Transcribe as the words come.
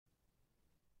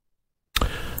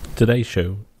Today's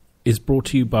show is brought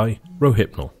to you by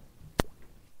Rohypnol.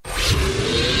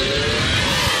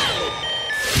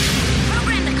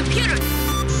 Program the computer.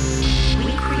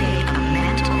 We create a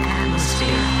mental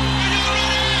atmosphere.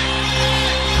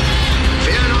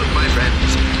 Fear not, my friends.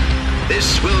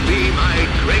 This will be my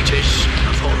greatest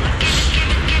performance.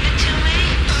 Give it to me.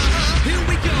 Here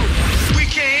we go. We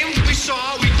came, we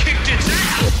saw, we kicked its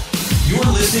ass.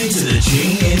 You're listening to the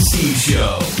Gene and Steve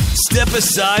Show. Step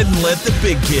aside and let the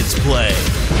big kids play.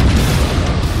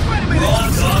 Raw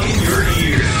dog in your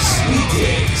ears.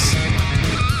 Weekdays.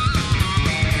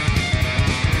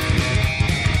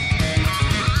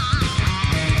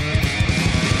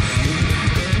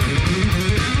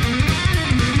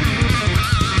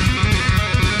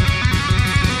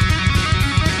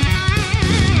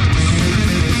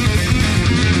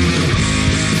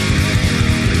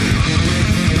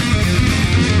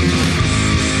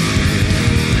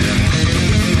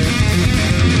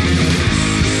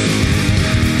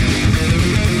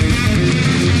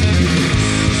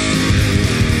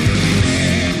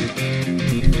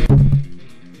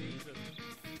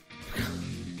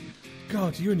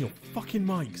 God, you and your fucking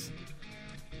mics.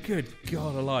 Good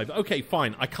God alive. Okay,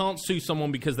 fine. I can't sue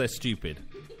someone because they're stupid.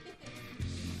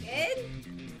 Good?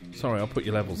 Sorry, I'll put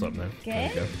your levels up now. There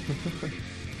you Good? go.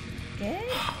 Good?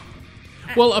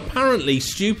 Well, apparently,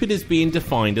 stupid is being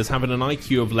defined as having an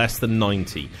IQ of less than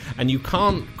 90. And you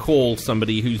can't call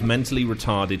somebody who's mentally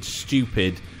retarded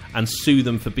stupid and sue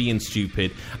them for being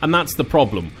stupid. And that's the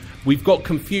problem. We've got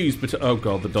confused, but oh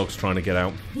God, the dog's trying to get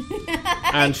out.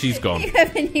 And she's gone. You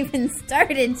haven't even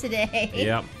started today.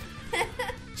 Yeah.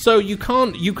 So you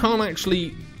can't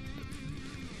actually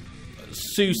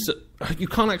sue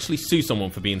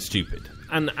someone for being stupid.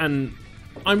 And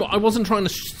I wasn't trying to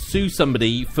sue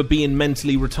somebody for being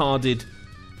mentally retarded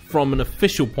from an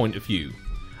official point of view.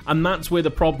 And that's where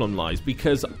the problem lies,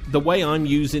 because the way I'm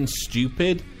using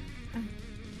stupid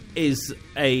is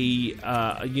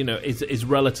is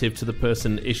relative to the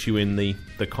person issuing the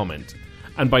comment.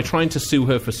 And by trying to sue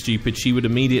her for stupid, she would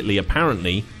immediately,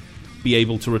 apparently, be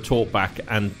able to retort back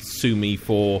and sue me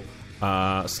for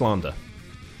slander.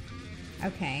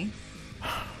 Okay.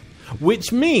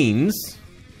 Which means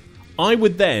I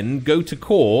would then go to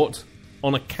court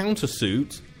on a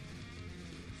countersuit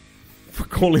for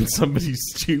calling somebody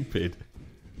stupid.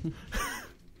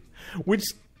 Which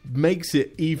makes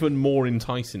it even more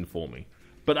enticing for me.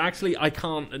 But actually, I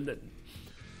can't...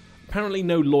 Apparently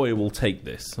no lawyer will take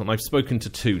this, and I've spoken to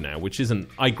two now, which isn't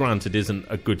a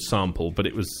good sample, but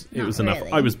it was enough.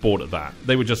 Really. I was bored of that.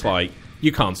 They were just like,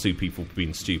 you can't sue people for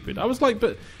being stupid. I was like,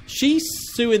 but she's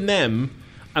suing them,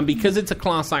 and because it's a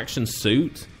class action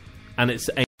suit, and it's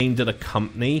aimed at a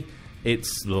company,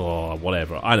 it's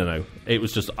whatever. I don't know. It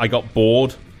was just, I got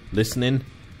bored listening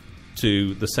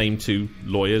to the same two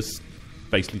lawyers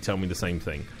basically tell me the same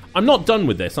thing. I'm not done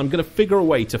with this. I'm going to figure a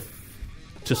way to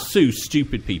sue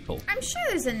stupid people. I'm sure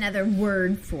there's another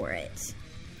word for it.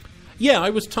 Yeah, I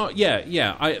was taught.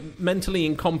 I mentally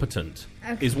incompetent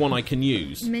is one I can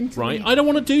use. Right? I don't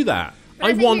want to do that. But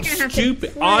I want you're gonna have to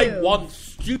stupid. prove- I want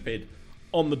stupid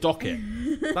on the docket.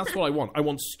 That's what I want. I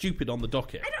want stupid on the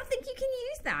docket. I don't think you can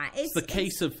use that. It's the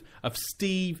case of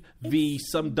Steve v.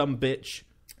 some dumb bitch.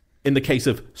 In the case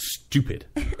of stupid.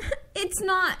 It's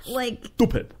not like...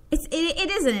 Stupid. It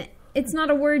isn't. It's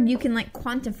not a word you can, like,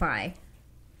 quantify.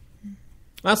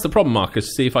 That's the problem,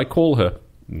 Marcus. See, if I call her,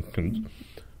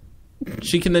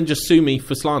 she can then just sue me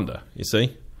for slander, you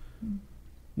see?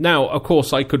 Now, of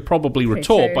course, I could probably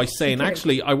retort by saying,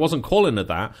 actually, I wasn't calling her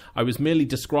that. I was merely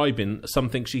describing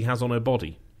something she has on her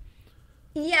body.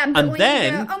 Yeah, but And when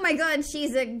then- you go, oh my God,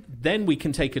 she's a... Then we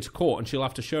can take her to court and she'll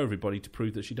have to show everybody to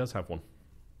prove that she does have one.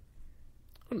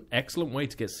 What an excellent way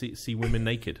to get see women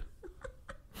naked.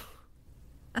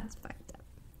 That's fucked up.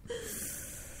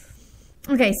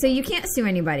 Okay, so you can't sue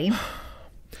anybody.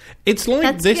 It's like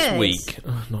That's this good. week.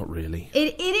 Not really.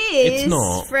 It is It's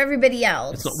not. for everybody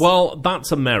else. It's not, well,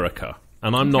 that's America,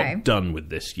 and I'm Okay. not done with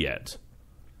this yet.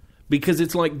 Because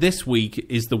it's like this week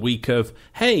is the week of,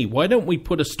 hey, why don't we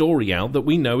put a story out that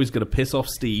we know is going to piss off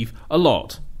Steve a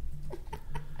lot?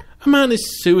 A man is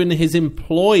suing his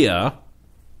employer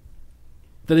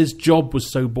that his job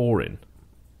was so boring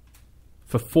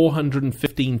for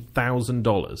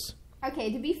 $415,000.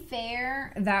 Okay, to be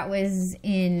fair, that was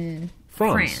in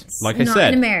France. Like I not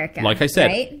said, in America. Like I said,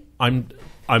 right?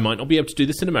 I might not be able to do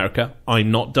this in America.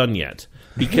 I'm not done yet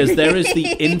because there is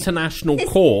the international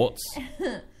courts,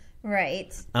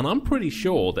 Right. and I'm pretty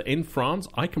sure that in France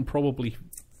I can probably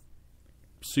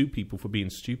sue people for being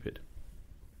stupid.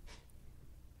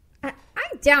 I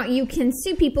doubt you can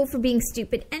sue people for being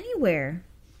stupid anywhere.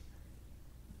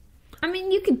 I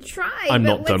mean, you could try. I'm but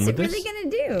not done what's with it this. really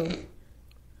going to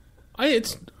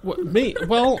do? Me.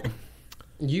 Well,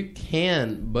 You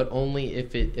can, but only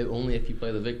if you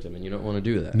play the victim, and you don't want to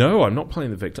do that. no, I'm not playing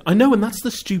the victim. I know, and that's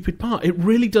the stupid part. It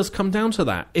really does come down to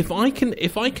that. If I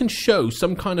can show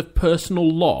some kind of personal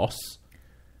loss,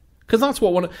 because that's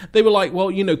what they were like.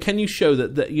 Well, can you show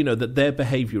that that their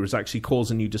behaviour is actually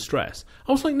causing you distress?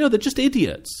 I was like, no, they're just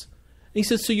idiots. And he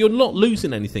says, so you're not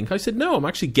losing anything? I said, no, I'm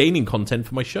actually gaining content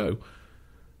for my show.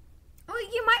 Well,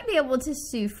 you might be able to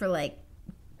sue for, like,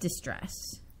 distress.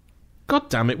 God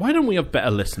damn it, why don't we have better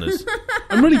listeners?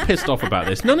 I'm really pissed off about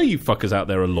this. None of you fuckers out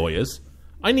there are lawyers.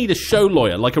 I need a show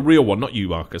lawyer, like a real one, not you,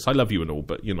 Marcus. I love you and all,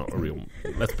 but you're not a real one.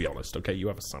 Let's be honest, okay? You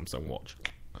have a Samsung watch.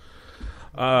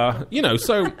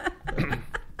 So...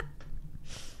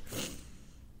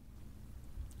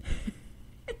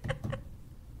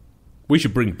 We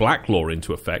should bring black law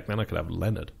into effect, then I could have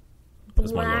Leonard.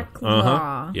 as my lawyer. Black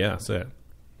law. Yeah, that's it.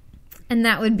 And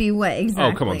that would be what exactly?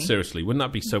 Oh, come on, seriously. Wouldn't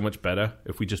that be so much better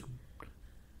if we just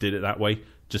did it that way?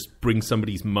 Just bring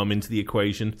somebody's mum into the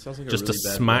equation. Sounds like just a really to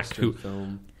bad smack Western who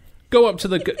film. go up to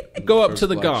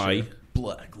the guy.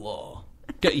 Black Law.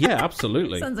 Yeah,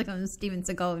 absolutely. Sounds like a Steven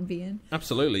Seagal would be in.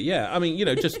 Absolutely, yeah. I mean,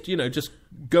 just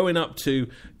going up to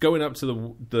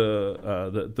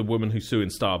the woman who's suing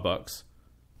Starbucks,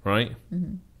 right?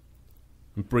 Mm-hmm.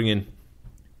 And bringing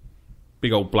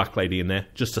big old black lady in there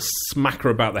just to smack her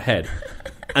about the head,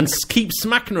 and keep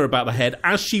smacking her about the head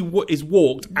as she is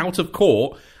walked out of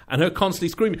court, and her constantly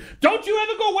screaming, "Don't you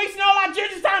ever go wasting all that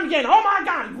judge's time again! Oh my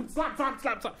God!" Slap, slap,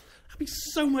 slap, slap. That'd be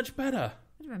so much better.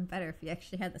 Would have been better if you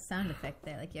actually had the sound effect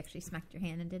there, like you actually smacked your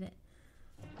hand and did it.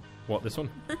 What, this one?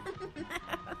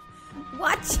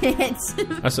 Watch it.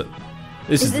 That's it.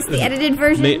 Is this the edited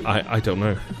version? I don't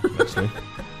know, actually.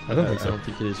 I don't think so. I don't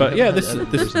think it is. But You yeah, haven't this had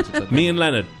edited versions of that. me and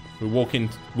Leonard, we walk in.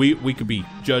 We could be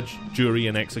judge, jury,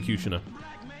 and executioner.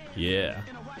 Yeah,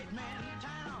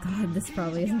 God, this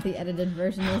probably isn't the edited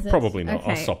version, is it? Probably not.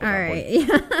 I'll stop at that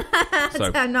point. That's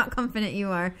So- how not confident you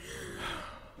are.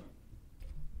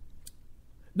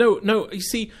 no. You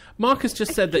see, Marcus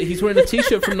just said that he's wearing a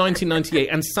T-shirt from 1998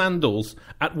 and sandals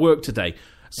at work today.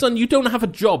 Son, you don't have a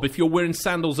job if you're wearing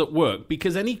sandals at work,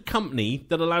 because any company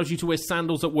that allows you to wear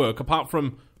sandals at work, apart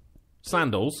from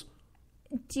sandals,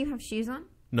 Do you have shoes on?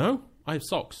 no, I have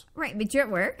socks. Right, but you're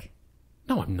at work.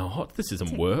 No, I'm not. This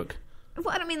isn't work.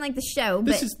 Well, I don't mean like the show,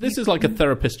 This but is like a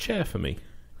therapist chair for me.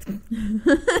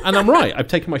 And I'm right. I've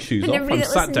taken my shoes and off. everybody I'm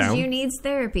that sat listens to down. you needs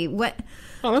therapy. What?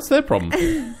 Oh, that's their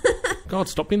problem. God,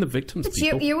 stop being the victims, But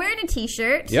people. you're wearing a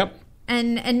T-shirt. Yep.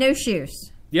 And no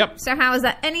shoes. Yep. So how is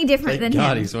that any different Thank than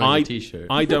God him? he's wearing a T-shirt.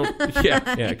 I don't.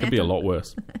 Yeah, it could be a lot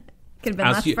worse. Could have been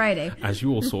last Friday. As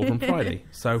you all saw from Friday.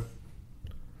 So,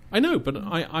 I know, but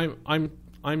I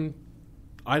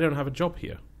don't have a job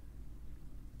here.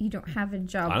 You don't have a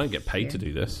job. I don't get paid here. to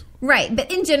do this. Right,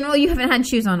 but in general, you haven't had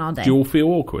shoes on all day. Do you all feel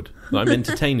awkward that I'm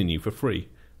entertaining you for free?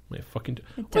 Why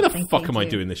don't the think fuck they am I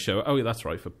do. doing this show? Oh, yeah, that's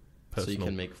right, for So personal. you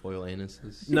can make foil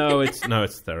anuses. No,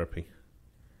 it's therapy.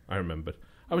 I remembered.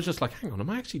 I was just like, hang on, am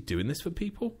I actually doing this for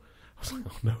people? I was like,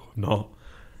 oh no, I'm not.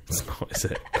 It's not, is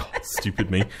it? God,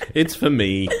 stupid me. It's for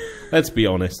me. Let's be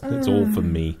honest. It's all for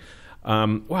me.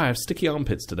 Wow, I have sticky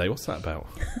armpits today. What's that about?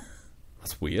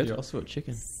 That's weird. You're also a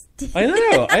chicken. I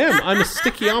know, I am. I'm a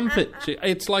sticky armpit.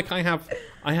 It's like I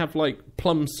have like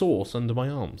plum sauce under my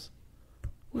arms.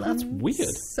 Well, that's weird.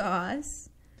 Sauce.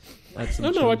 Add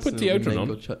some No, I chunks put of deodorant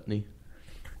mango on. chutney.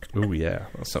 Oh yeah,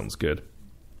 that sounds good.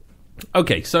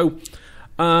 Okay, so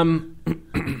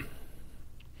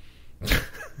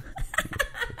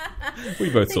we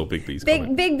both saw Big B's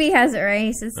comment. Big B has it right.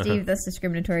 He says, Steve, that's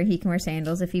discriminatory. He can wear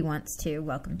sandals if he wants to.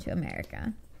 Welcome to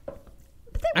America. But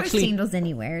they wear Actually- sandals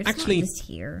anywhere. It's actually- not just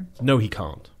here. No, he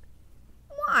can't.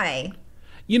 Why?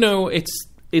 You know, it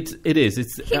is.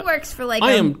 It's He works for like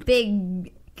I a am-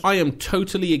 big... I am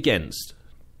totally against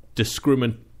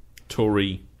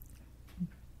discriminatory.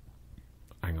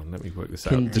 Hang on, let me work this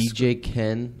Can out. DJ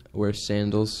Ken wear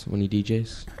sandals when he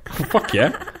DJs? Fuck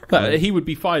yeah. He would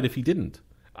be fired if he didn't.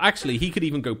 Actually, he could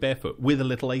even go barefoot with a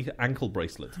little ankle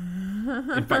bracelet.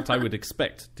 In fact, I would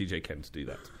expect DJ Ken to do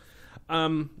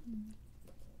that.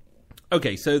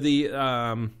 Okay, so the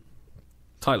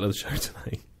title of the show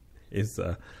today is...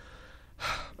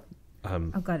 Oh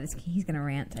God, he's going to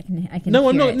rant. I can No,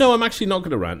 I'm hear not. it. No, I'm actually not going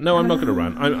to rant. No, I'm not going to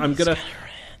rant. I'm going to...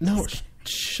 No,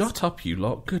 shut up, you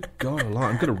lot. Good God, I'm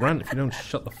going to rant if you don't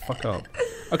shut the fuck up.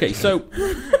 Okay, so...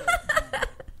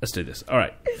 Let's do this. All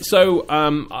right. So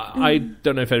I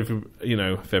don't know if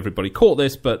everybody caught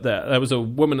this, but there was a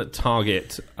woman at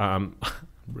Target. I'm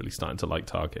really starting to like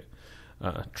Target.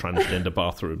 Transgender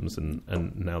bathrooms and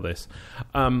now this.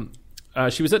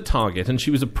 she was at Target and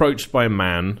she was approached by a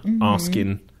man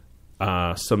asking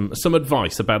some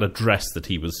advice about a dress that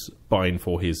he was buying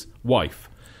for his wife.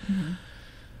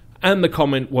 And the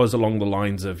comment was along the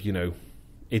lines of,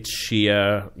 it's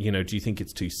sheer, do you think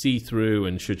it's too see-through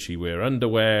and should she wear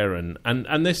underwear?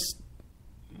 And this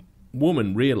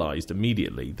woman realized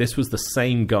immediately this was the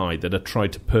same guy that had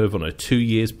tried to perv on her 2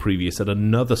 years previous at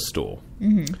another store.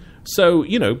 So,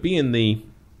 being the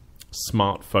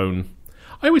smartphone,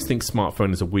 I always think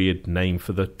smartphone is a weird name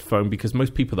for the phone because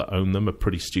most people that own them are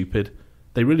pretty stupid.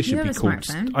 They really should You be have a called.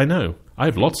 smartphone? I know. I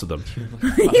have lots of them.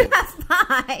 You have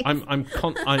 5.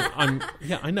 I'm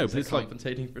yeah, I know, but it's like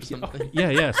compensating for something.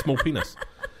 yeah, small penis.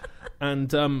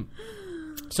 And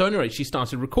so anyway, she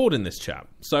started recording this chat.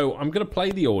 So I'm going to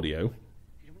play the audio. I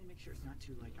want to make sure it's not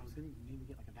too I was gonna maybe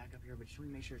get a backup here, but just want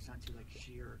to make sure it's not too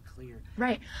sheer or clear.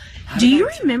 Right. Do you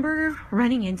remember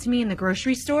running into me in the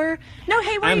grocery store? No,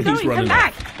 hey, where are you And he's going? Come running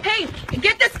back. Hey,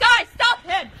 get this guy. Stop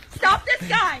him. Stop this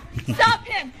guy. Stop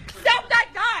him. Stop that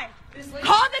guy.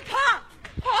 Call the cop.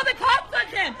 Call the cops on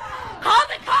him. Call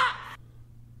the cop.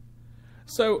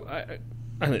 So,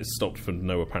 and it stopped for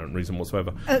no apparent reason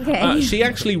whatsoever. Okay. She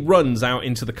actually runs out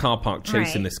into the car park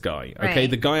chasing Right. this guy. Okay, Right.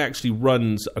 the guy actually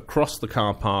runs across the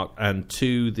car park and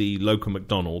to the local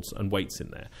McDonald's and waits in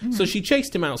there. So she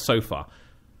chased him out so far.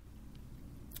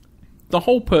 The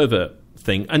whole pervert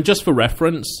thing, and just for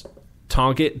reference,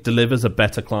 Target delivers a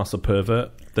better class of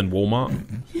pervert than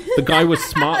Walmart. The guy was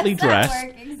smartly How does dressed. that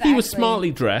work? He was Exactly.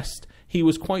 smartly dressed. He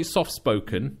was quite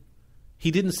soft-spoken.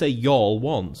 He didn't say y'all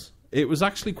once. It was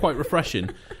actually quite refreshing.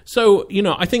 So,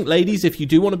 I think, ladies, if you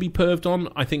do want to be perved on,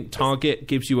 I think Target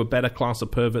gives you a better class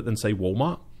of pervert than, say,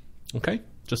 Walmart. Okay?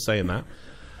 Just saying that.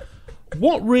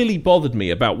 What really bothered me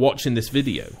about watching this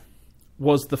video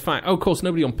was the fact... Oh, of course,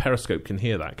 nobody on Periscope can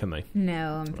hear that, can they?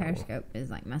 No, Periscope is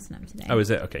messing up today. Oh, is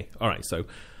it? Okay. All right. So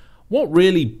what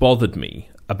really bothered me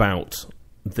about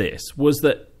this was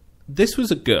that this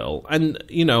was a girl. And,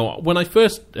 when I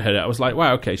first heard it, I was like,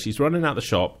 wow, okay, she's running out the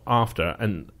shop after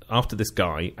this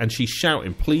guy. And she's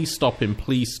shouting, please stop him.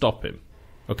 Please stop him.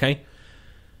 Okay.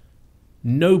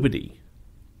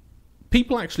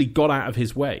 People actually got out of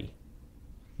his way.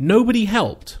 Nobody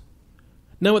helped.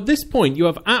 Now, at this point, you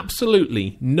have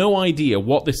absolutely no idea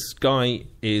what this guy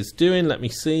is doing. Let me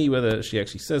see whether she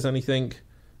actually says anything.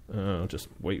 I'll just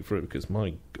wait for it because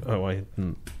I'm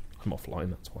offline,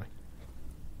 that's why.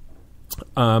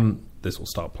 This will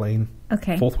start playing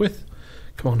Okay. forthwith.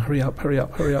 Come on, hurry up.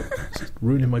 It's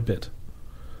ruining my bit.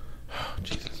 Oh,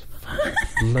 Jesus.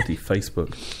 Bloody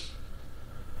Facebook.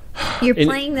 You're In-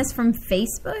 playing this from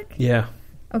Facebook? Yeah.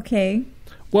 Okay.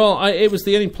 Well, it was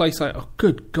the only place oh,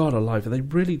 good God alive. Are they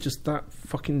really just that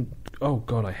fucking... Oh,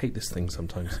 God, I hate this thing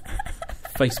sometimes.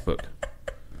 Facebook.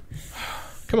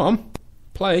 Come on.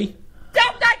 Play.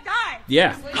 Stop that guy.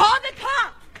 Yeah. Call the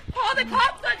cop. Call the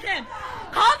cops on him.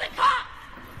 Call the cop.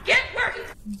 Get where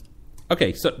he's...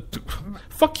 Okay, so...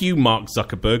 Fuck you, Mark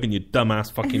Zuckerberg, and your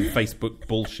dumbass fucking Facebook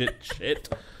bullshit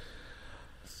shit.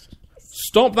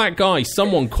 Stop that guy.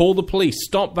 Someone call the police.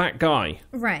 Stop that guy.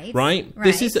 Right.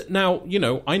 This is now,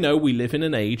 I know we live in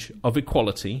an age of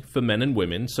equality for men and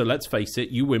women, so let's face it,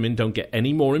 you women don't get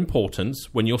any more importance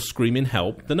when you're screaming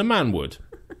help than a man would.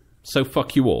 So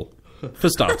fuck you all, for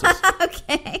starters.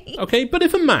 Okay, but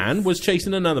if a man was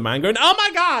chasing another man going, oh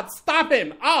my God, stop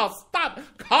him. Oh, stop.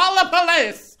 Call the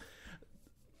police.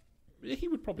 He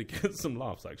would probably get some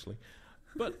laughs, actually.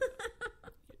 But,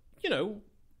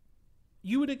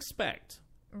 you would expect.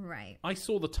 Right. I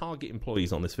saw the Target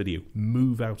employees on this video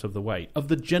move out of the way. Of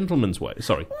the gentleman's way.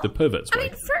 Sorry, the pervert's way. I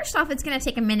mean, first off, it's going to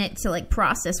take a minute to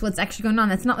process what's actually going on.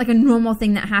 That's not like a normal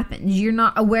thing that happens. You're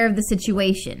not aware of the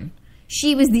situation.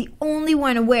 She was the only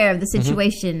one aware of the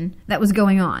situation that was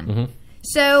going on.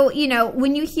 So,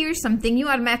 when you hear something, you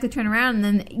automatically turn around and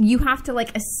then you have to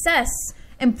assess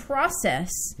and process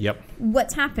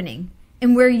what's happening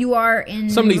and where you are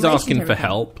in Somebody's relation asking to for everything.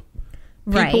 help.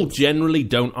 Right. People generally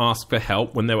don't ask for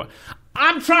help when they're...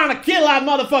 I'm trying to kill that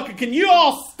motherfucker. Can you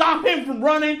all stop him from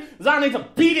running? Because I need to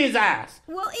beat his ass.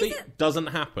 Well, See, doesn't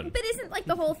happen. But isn't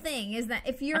the whole thing is that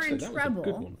if you're Actually, in that trouble... was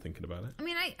a good one, thinking about it. I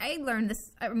mean, I learned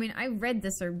this. I mean, I read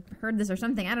this or heard this or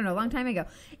something. I don't know, a long time ago.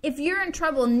 If you're in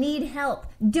trouble, need help,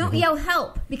 don't yell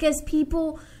help because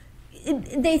people,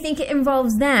 they think it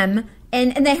involves them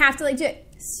and they have to do it.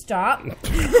 Stop.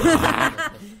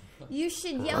 You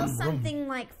should yell something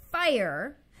like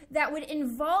fire that would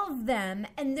involve them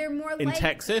and they're more In like...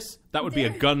 Texas, that would be a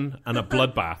gun and a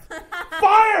bloodbath.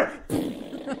 Fire!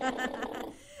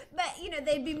 But,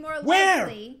 they'd be more Where?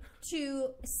 likely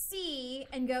to see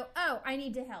and go, oh, I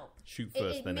need to help. Shoot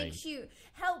first, It then makes aim. you...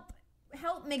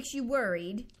 Help makes you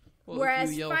worried. Well, if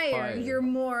Whereas you yell fire, you're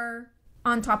more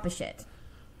on top of shit.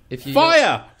 If you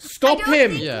Fire! Stop I don't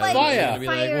him! think, yeah, like, you're Fire! gonna be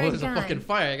like, Fire well, a there's a gun. fucking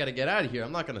fire. I gotta get out of here.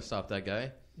 I'm not gonna stop that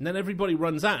guy. And then everybody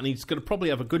runs out, and he's going to probably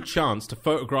have a good chance to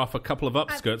photograph a couple of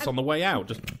upskirts on the way out.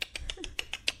 Just,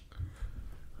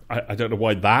 I don't know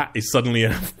why that is suddenly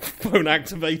a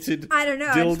phone-activated I don't know.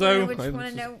 dildo. I just want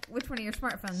to know which one of your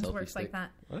smartphones Selfie works like stick.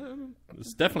 that.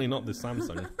 It's definitely not this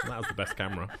Samsung. That was the best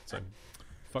camera. So,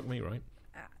 fuck me, right?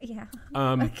 Yeah.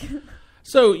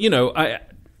 So, you know,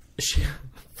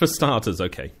 for starters,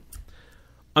 okay.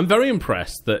 I'm very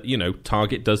impressed that, you know,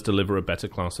 Target does deliver a better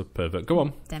class of pervert. Go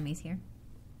on. Demi's here.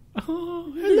 Oh,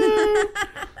 hello.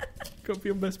 Got to be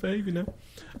on best behaviour now.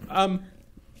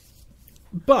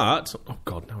 But, oh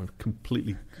God, now I'm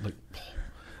completely, like...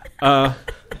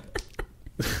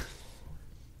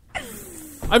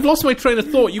 I've lost my train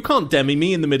of thought. You can't demi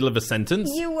me in the middle of a sentence.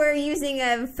 You were using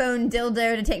a phone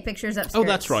dildo to take pictures upstairs. Oh,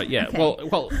 that's right, yeah. Okay.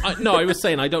 Well, no, I was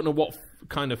saying I don't know what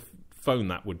kind of phone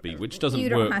that would be, which doesn't work. You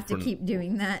don't have to for keep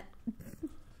doing that.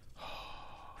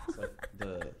 It's like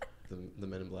the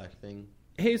Men in Black thing.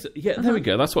 There we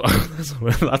go. That's what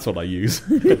that's what I use.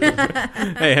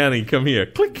 Hey, honey, come here.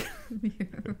 Click.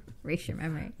 Erase your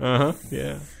memory.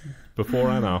 Yeah. Before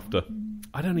and after.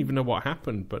 I don't even know what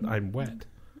happened, but I'm wet.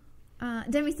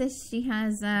 Demi says she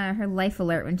has her life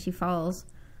alert when she falls.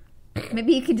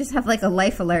 Maybe you could just have like a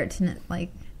life alert and it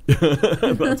like.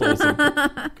 That's awesome.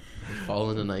 I'm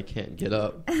falling and I can't get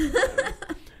up.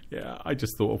 Yeah, I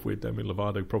just thought of where Demi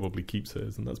Lovato probably keeps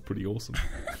hers, and that's pretty awesome.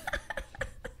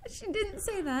 She didn't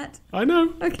say that. I know,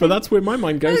 but that's where my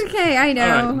mind goes. Okay, I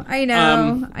know, All right. I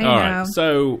know, I know. All right,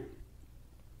 so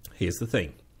here's the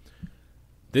thing.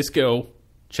 This girl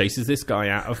chases this guy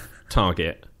out of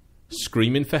Target,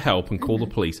 screaming for help and call the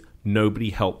police. Nobody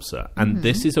helps her. And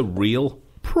this is a real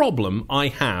problem I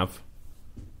have.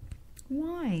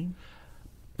 Why?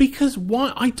 Because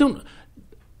why? I don't...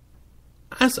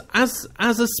 As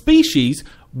a species,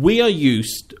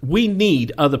 we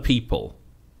need other people.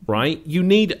 Right? You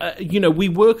need, we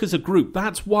work as a group.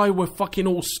 That's why we're fucking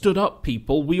all stood up,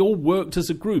 people. We all worked as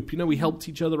a group. You know, we helped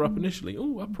each other up initially.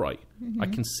 Oh, upright. I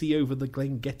can see over the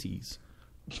Glen Gettys.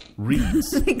 Reeds.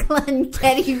 The Glen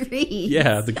Getty Reeds.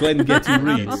 Yeah, the Glen Getty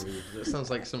Reeds. That sounds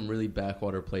like some really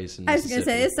backwater place in I was going to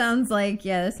say, Mississippi.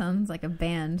 this sounds like a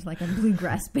band, like a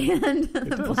bluegrass band. The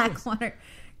does. Blackwater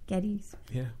Gettys.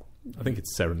 Yeah. I think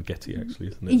it's Serengeti, actually,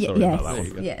 isn't it? Sorry Yes, about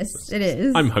that one. yes, it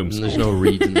is. I'm And there's homeschooled. no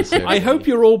reeds in this area. I hope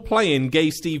you're all playing Gay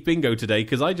Steve Bingo today,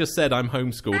 because I just said I'm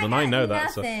homeschooled, and I know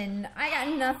that. So. Nothing. I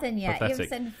got nothing yet. Pathetic. You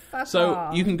haven't said fuck So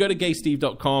off. you can go to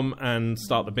gaysteve.com and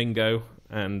start the bingo.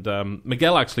 And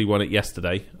Miguel actually won it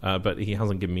yesterday, but he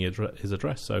hasn't given me his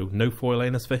address, so no foil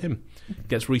anus for him.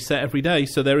 Gets reset every day.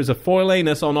 So there is a foil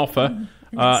anus on offer.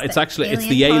 It's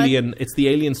the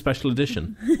alien special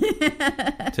edition.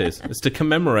 It is. It's to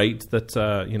commemorate that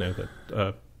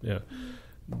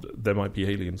there might be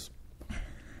aliens.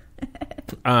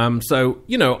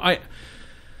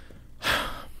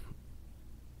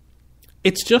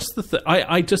 It's just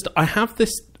I have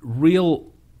this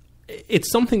real.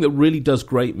 It's something that really does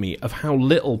grate me of how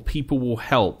little people will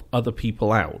help other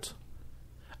people out.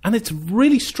 And it's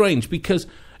really strange because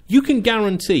you can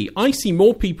guarantee I see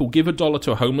more people give $1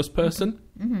 to a homeless person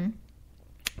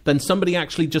than somebody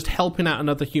actually just helping out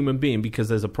another human being because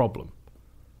there's a problem.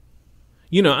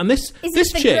 You know, and this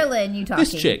the chick, gorilla in you talking?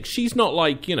 this chick, she's not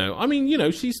like,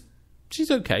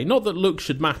 she's okay. Not that looks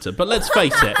should matter, but let's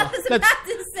face it. Let's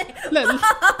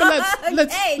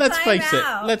face it.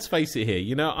 Let's face it here.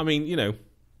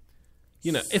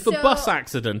 If a bus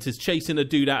accident is chasing a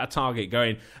dude out of Target,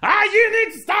 going, you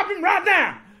need to stop him right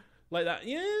now, like that.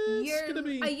 Yeah, it's gonna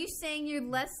be. Are you saying you're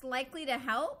less likely to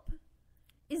help?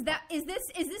 Is this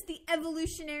the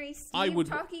evolutionary Steve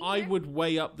talking? I would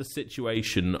weigh up the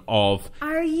situation of.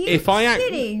 Are you me?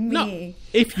 kidding me? No,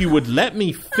 if you would let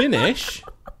me finish.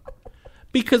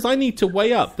 Because I need to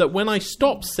weigh up that when I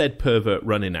stop said pervert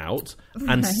running out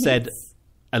and said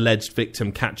alleged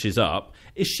victim catches up,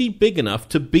 is she big enough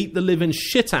to beat the living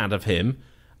shit out of him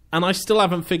and I still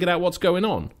haven't figured out what's going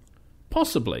on?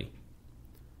 Possibly.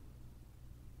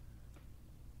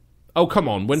 Oh, come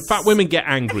on. When fat women get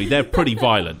angry, they're pretty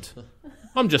violent.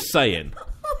 I'm just saying.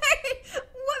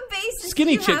 What basis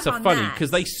Skinny do you chicks have are on funny that?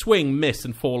 because they swing, miss,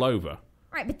 and fall over.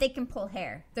 Right, but they can pull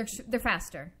hair. They're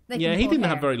faster. They Yeah, can he pull didn't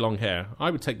hair. have very long hair.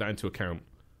 I would take that into account.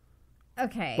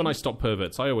 Okay. When I stop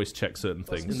perverts, I always check certain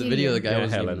things. In the video, the guy Yeah,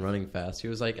 wasn't Helen. even running fast. He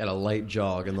was like at a light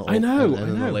jog, and I know.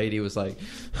 the lady was like,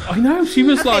 I know, she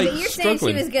was Okay, like but you're saying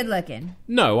struggling. she was good looking.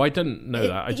 No, I didn't know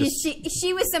that. I just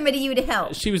she was somebody you would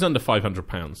help. she was under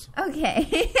 £500.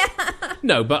 Okay.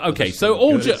 No, but okay. So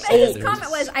all Good But his standards. comment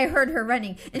was, "I heard her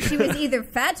running, and she was either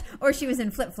fat or she was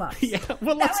in flip flops." yeah,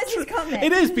 well, That that's was his true. comment.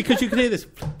 It is because you can hear this.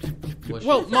 What's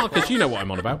Well, your- Marcus, you know what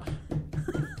I'm on about.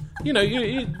 You know,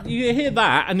 you hear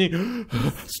that and you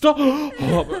stop.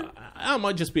 That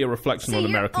might just be a reflection So on you're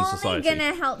American only society.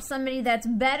 gonna help somebody that's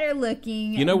better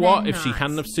looking. You know what? than If she not.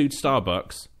 hadn't have sued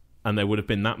Starbucks and there would have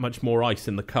been that much more ice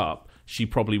in the cup, she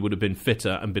probably would have been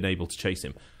fitter and been able to chase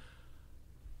him.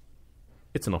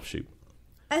 It's an offshoot.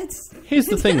 It's, Here's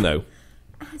the thing, though.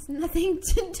 has nothing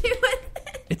to do with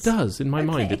it. It does. In my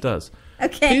mind, Okay. it does.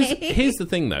 Okay. Here's the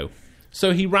thing, though.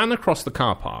 So he ran across the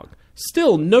car park.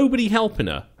 Still, nobody helping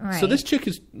her. So Right. this chick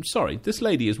is... Sorry, this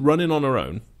lady is running on her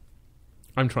own.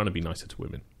 I'm trying to be nicer to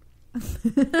women.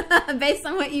 Based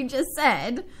on what you just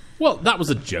said. Well, that was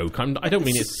a joke. I don't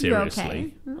mean it You're seriously.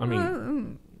 okay. I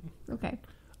mean... Okay.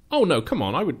 Oh, no, come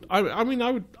on. I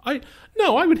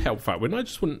would help fat women. I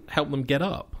just wouldn't help them get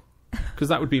up. Because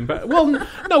that would be embarrassing. Well,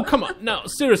 no, come on. No,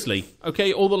 seriously.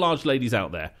 Okay, all the large ladies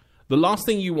out there. The last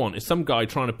thing you want is some guy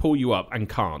trying to pull you up and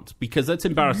can't. Because that's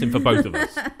embarrassing for both of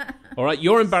us. All right?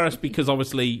 You're embarrassed because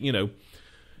obviously,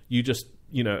 you just,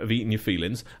 have eaten your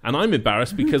feelings. And I'm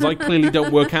embarrassed because I clearly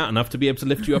don't work out enough to be able to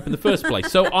lift you up in the first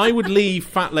place. So I would leave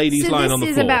fat ladies So lying this on the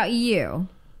is floor. about you.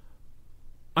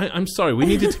 I'm sorry, we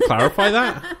needed to clarify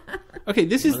that. Okay,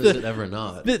 this is When is it ever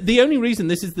not? the only reason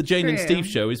this is the Jane and True. Steve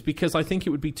show is because I think it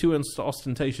would be too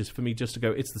ostentatious for me just to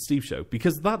go, it's the Steve show.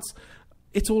 Because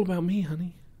it's all about me,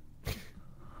 honey.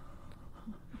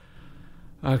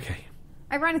 Okay.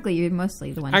 Ironically, you're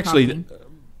mostly the one Actually, talking.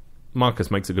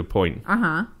 Marcus makes a good point.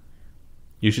 Uh-huh.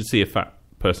 You should see a fat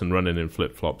person running in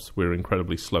flip-flops. We're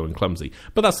incredibly slow and clumsy.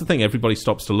 But that's the thing, everybody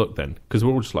stops to look then. Because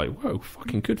we're all just like, whoa,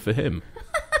 fucking good for him.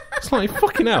 It's like,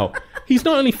 fucking hell. He's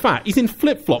not only fat, he's in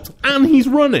flip-flops and he's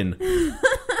running.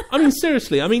 I mean,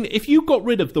 seriously. I mean, if you got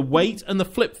rid of the weight and the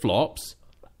flip-flops,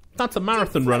 that's a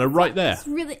marathon runner right there. It's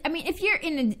really, I mean, if you're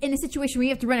in a situation where you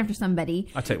have to run after somebody,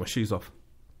 I take my shoes off.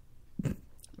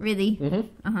 really?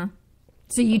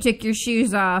 So you took your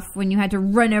shoes off when you had to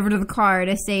run over to the car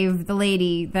to save the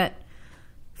lady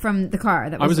from the car.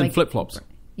 That was I was in like, flip-flops.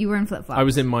 You were in flip-flops. I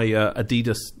was in my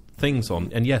Adidas things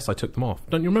on, and yes, I took them off.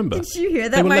 Don't you remember? Did you hear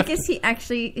They that, were left- Marcus? He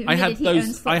actually admitted I had he owns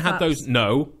those. flip-flops. I had those.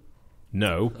 No.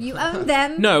 You owned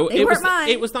them. No, they it weren't was mine.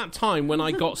 it was that time when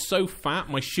I got so fat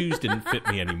my shoes didn't fit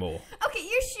me anymore. Okay,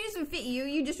 your shoes would fit you.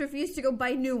 You just refused to go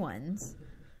buy new ones.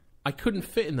 I couldn't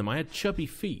fit in them. I had chubby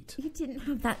feet. You didn't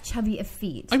have that chubby of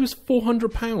feet. I was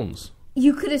 400 pounds.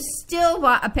 You could have still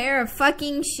bought a pair of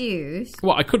fucking shoes.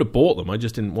 Well, I could have bought them. I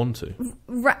just didn't want to.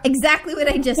 Right, exactly what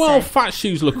I just Well, said. fat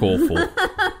shoes look awful.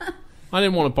 I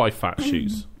didn't want to buy fat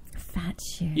shoes. Fat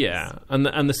shoes. Yeah, and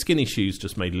the skinny shoes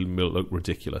just made it look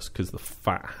ridiculous because the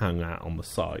fat hung out on the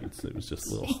sides. It was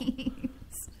just little.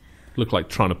 Looked like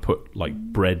trying to put like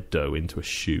bread dough into a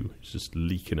shoe. It's just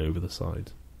leaking over the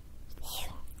side.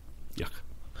 Yuck.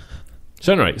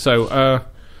 So anyway,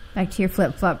 Back to your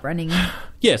flip-flop running.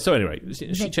 yeah. So anyway, she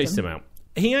Victim. chased him out.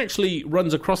 He actually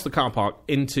runs across the car park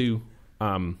into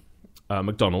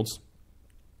McDonald's.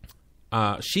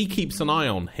 She keeps an eye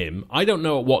on him. I don't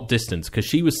know at what distance because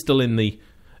she was still in the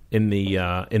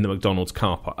McDonald's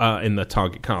car park, in the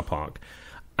Target car park,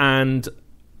 and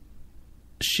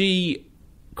she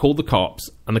called the cops,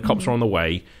 and the cops are on the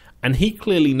way. And he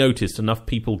clearly noticed enough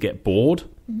people get bored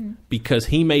because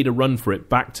he made a run for it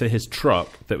back to his truck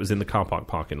that was in the car park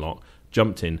parking lot,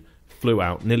 jumped in, flew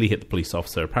out, nearly hit the police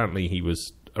officer. Apparently, he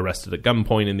was arrested at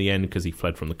gunpoint in the end because he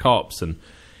fled from the cops, and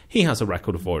he has a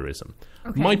record of voyeurism.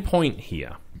 Okay. My point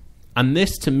here, and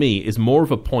this to me is more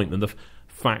of a point than the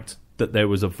fact that there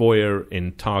was a voyeur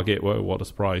in Target. Whoa, what a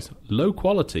surprise. Low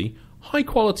quality, high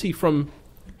quality from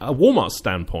a Walmart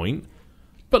standpoint,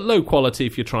 but low quality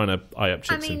if you're trying to eye up I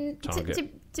chicks mean, in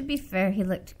Target. to be fair, he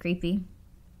looked creepy.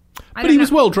 But he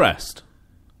was well dressed.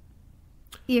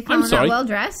 You're calling sorry. that well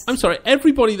dressed? I'm sorry,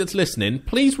 everybody that's listening,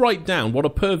 please write down what a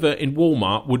pervert in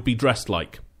Walmart would be dressed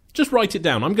like. Just write it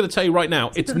down. I'm going to tell you right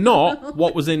now, it's not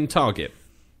what was in Target.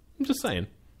 I'm just saying.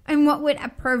 And what would a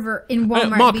pervert in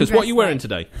Walmart Marcus, be what are you wearing like?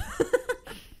 today?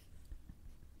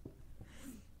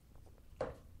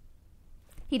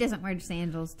 He doesn't wear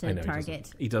sandals I to know Target.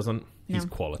 He doesn't. No, He's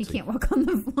quality. He can't walk on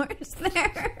the floors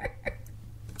there.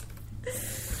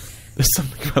 There's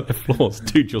something about the floors.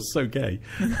 Dude, you're so gay.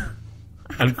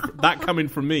 And that coming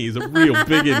from me is a real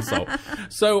big insult.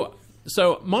 So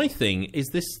my thing is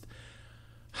this,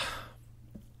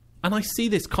 and I see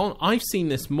this, I've seen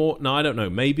this more, no, I don't know,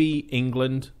 maybe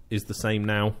England is the same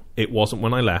now. It wasn't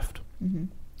when I left. Mm-hmm.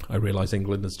 I realise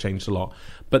England has changed a lot.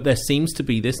 But there seems to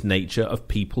be this nature of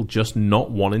people just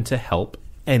not wanting to help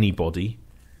anybody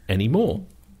anymore.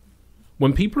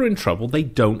 When people are in trouble, they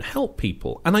don't help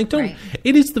people. And I don't... Right.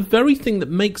 It is the very thing that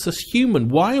makes us human.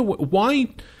 Why...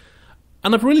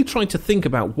 And I've really tried to think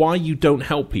about why you don't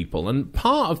help people. And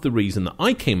part of the reason that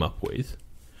I came up with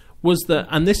was that...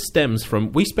 And this stems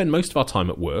from... We spend most of our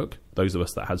time at work. Those of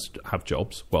us that have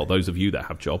jobs. Well, those of you that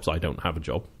have jobs. I don't have a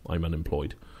job. I'm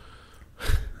unemployed.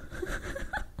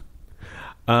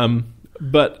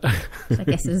 But So I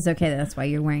guess it's okay. That's why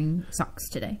you're wearing socks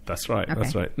today. That's right. Okay.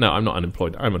 That's right. No, I'm not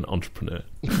unemployed. I'm an entrepreneur.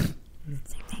 Same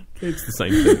thing. It's the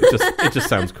same thing. It just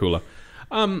sounds cooler.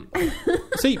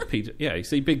 See, PJ. Yeah, you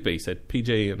see, Big B said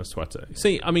PJ and a sweater.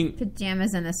 See, I mean,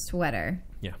 Pajamas and a sweater.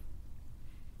 yeah.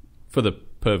 For the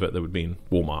pervert that would be in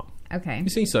Walmart. Okay. You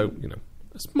see, so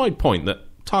it's my point that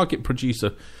Target produce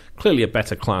clearly a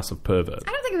better class of pervert.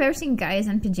 I don't think I've ever seen guys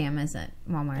in pajamas at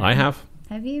Walmart. I have.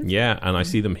 Have you? Yeah, and I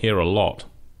see them here a lot.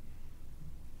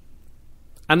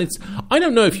 And I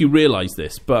don't know if you realise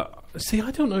this, but see,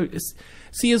 I don't know.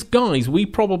 See, as guys, we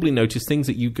probably notice things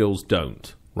that you girls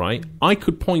don't, right? I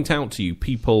could point out to you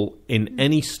people in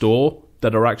any store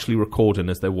that are actually recording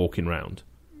as they're walking around.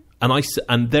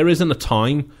 And there isn't a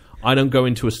time I don't go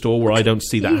into a store where I don't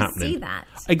see that happening. See that?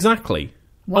 Exactly.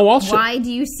 Why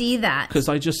do you see that? Because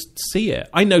I just see it.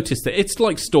 I noticed it. It's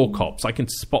like store cops. I can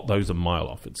spot those a mile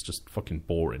off. It's just fucking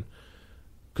boring.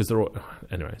 Because they're all...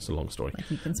 Anyway, it's a long story. Like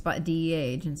you can spot DEA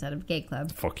agents out of gay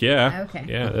club. Fuck yeah. Okay.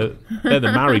 Yeah, they're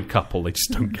the married couple. They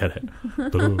just don't get it.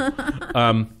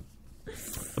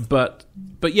 But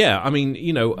yeah, I mean,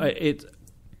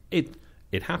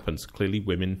 it happens. Clearly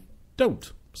women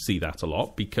don't see that a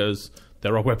lot because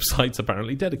there are websites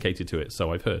apparently dedicated to it,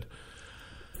 so I've heard.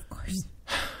 Of course.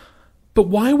 But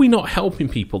why are we not helping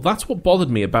people? That's what bothered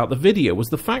me about the video, was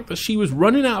the fact that she was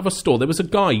running out of a store. There was a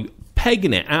guy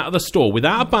pegging it out of the store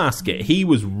without a basket. He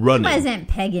was running. He wasn't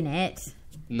pegging it.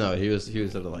 No, he was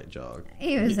at a light jog.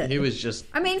 He was just...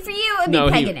 I mean, for you, it would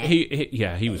be pegging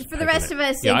it. He was For the pegging rest it. of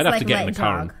us, yeah, it's I'd have like to get in light the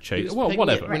car jog. and chase. was Well, pegging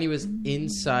whatever. it when he was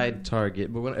inside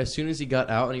Target, but as soon as he got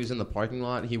out and he was in the parking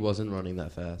lot, he wasn't running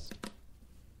that fast.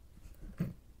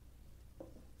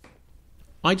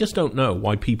 I just don't know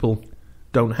why people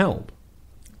don't help.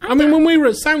 I mean, when we were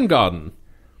at Soundgarden,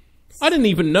 I didn't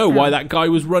even know why that guy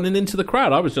was running into the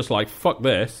crowd. I was just like, fuck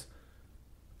this.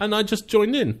 And I just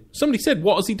joined in. Somebody said,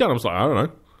 what has he done? I was like, I don't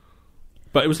know.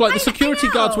 But it was like the security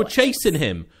guards were chasing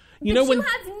him. You know, when you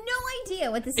have no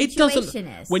idea what the it situation doesn't,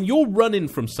 is. when you're running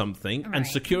from something and Right.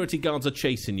 security guards are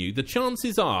chasing you, the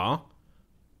chances are,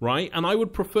 right, and I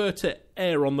would prefer to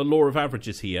err on the law of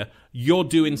averages here, you're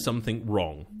doing something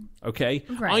wrong. Okay?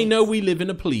 Right. I know we live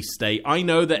in a police state. I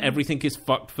know that everything is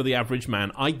fucked for the average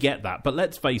man. I get that. But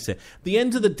let's face it, the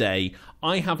end of the day,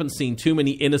 I haven't seen too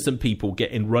many innocent people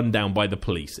getting run down by the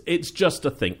police. It's just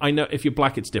a thing. I know if you're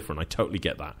black, it's different. I totally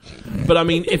get that. But I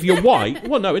mean, if you're white,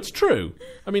 well, no, it's true.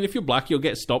 I mean, if you're black, you'll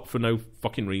get stopped for no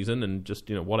fucking reason and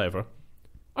just, whatever.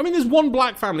 I mean, there's one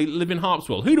black family that live in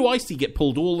Harpswell. Who do I see get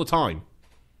pulled all the time?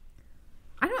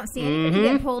 I don't see anybody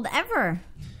get pulled ever.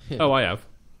 Oh, I have.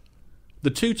 The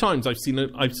 2 times I've seen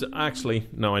it, actually,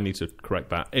 no, I need to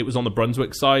correct that. It was on the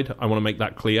Brunswick side. I want to make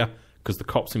that clear because the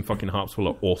cops in fucking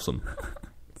Harpswell are awesome.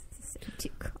 Two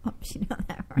cops, you know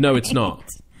that, right? No, it's not.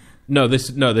 No, this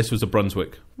was a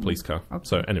Brunswick police car. Okay.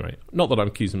 So anyway, not that I'm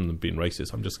accusing them of being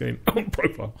racist. I'm just going on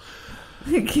profile.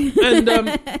 And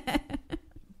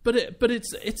but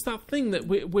it's that thing that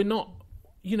we're not,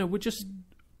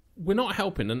 we're not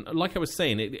helping. And like I was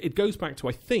saying, it goes back to,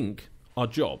 I think, our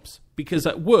jobs, because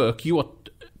at work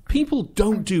people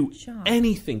don't do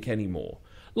anything anymore.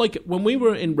 Like when we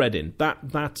were in Reading, that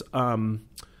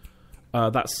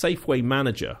Safeway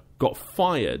manager got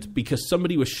fired because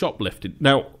somebody was shoplifting.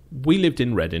 Now we lived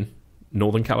in Reading,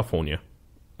 Northern California,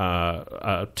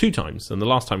 2 times, and the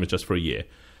last time was just for a year.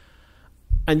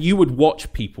 And you would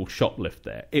watch people shoplift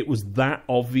there. It was that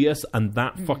obvious and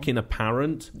that fucking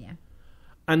apparent. Yeah.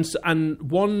 And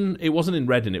one, it wasn't in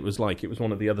Reading, it was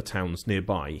one of the other towns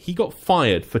nearby. He got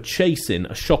fired for chasing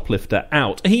a shoplifter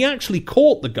out. He actually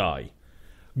caught the guy,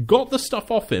 got the stuff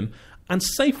off him, and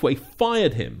Safeway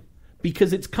fired him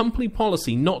because it's company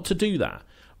policy not to do that.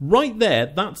 Right there,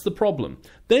 that's the problem.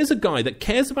 There's a guy that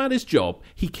cares about his job.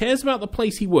 He cares about the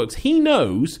place he works. He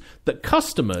knows that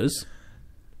customers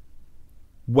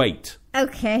wait.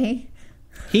 Okay.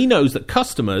 He knows that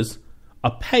customers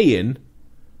are paying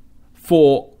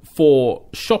for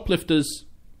shoplifters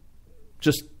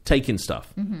just taking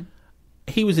stuff. Mm-hmm.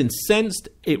 He was incensed.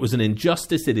 It was an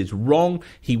injustice. It is wrong.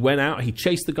 He went out. He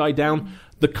chased the guy down. Mm-hmm.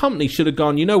 The company should have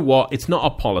gone, you know what? It's not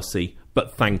our policy,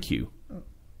 but thank you.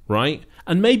 Right?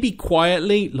 And maybe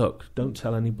quietly, look, don't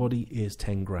tell anybody, here's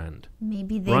 10 grand.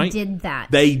 Maybe they right? did that.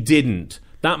 They didn't.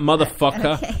 That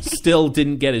motherfucker Okay. still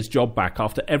didn't get his job back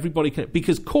after everybody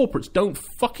because corporates don't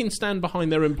fucking stand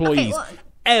behind their employees well-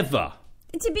 ever.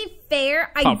 To be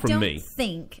fair, I Apart from don't me.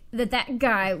 think that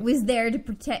guy was there to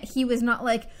protect. He was not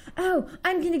like, oh,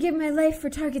 I'm going to give my life for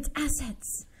Target's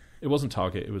assets. It wasn't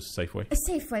Target, it was Safeway. A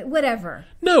Safeway, whatever.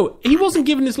 No, he wasn't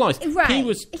giving his life. Right.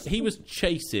 He was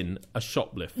chasing a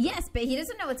shoplift. Yes, but he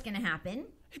doesn't know what's going to happen.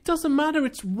 It doesn't matter.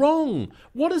 It's wrong.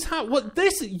 What has happened? What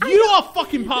this? You are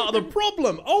fucking part of the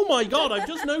problem. Oh my god! I've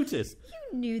just noticed.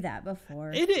 You knew that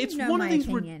before. It's You know one my of these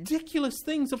opinion. ridiculous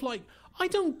things of like, I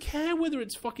don't care whether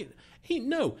it's fucking.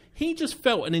 He just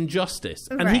felt an injustice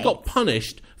and he Right. got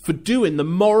punished for doing the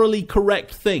morally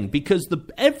correct thing because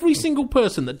every single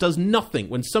person that does nothing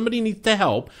when somebody needs to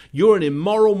help, you're an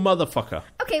immoral motherfucker.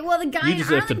 Okay, well, the guy You in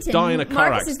deserve to Arlington, die in a car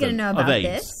Marcus is going to accident know of about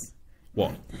AIDS. this.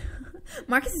 What?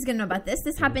 Marcus is going to know about this.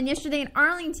 This happened yesterday in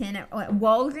Arlington at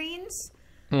Walgreens.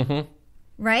 Mm-hmm.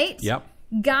 Right? Yep.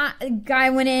 Guy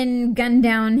went in, gunned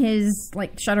down his,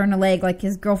 shot her in the leg, like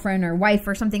his girlfriend or wife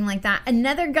or something like that.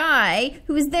 Another guy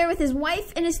who was there with his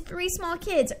wife and his 3 small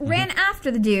kids ran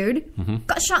after the dude,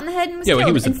 got shot in the head and was Yeah, killed well,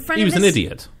 he was in front he of was an his-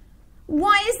 idiot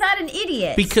Why is that an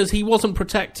idiot? because he wasn't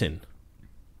protecting.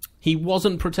 He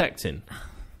wasn't protecting.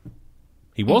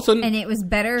 He wasn't. And it was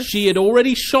better. He had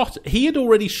already shot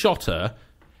her.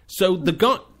 So the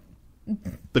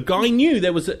guy knew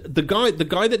there was the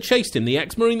guy that chased him, the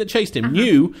ex-Marine that chased him,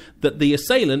 knew that the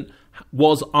assailant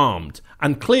was armed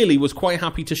and clearly was quite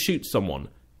happy to shoot someone.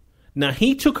 Now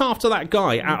he took after that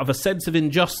guy out of a sense of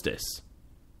injustice,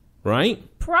 right?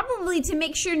 Probably to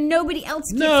make sure nobody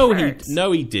else gets hurt.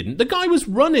 No, he didn't. The guy was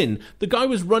running. The guy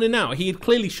was running out. He had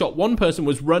clearly shot one person,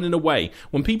 was running away.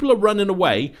 When people are running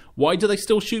away, why do they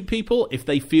still shoot people? If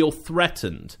they feel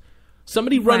threatened.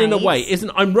 Somebody running Right. away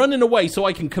isn't, I'm running away so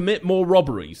I can commit more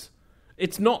robberies.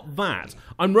 It's not that.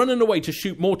 I'm running away to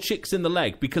shoot more chicks in the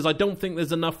leg because I don't think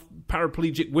there's enough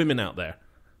paraplegic women out there.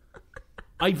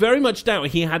 I very much doubt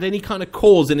he had any kind of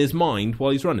cause in his mind while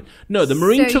he's running. No, the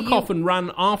Marine So took off and ran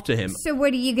after him. So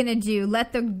what are you gonna do?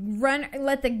 Let the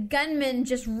gunman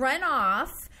just run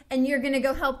off, and you're gonna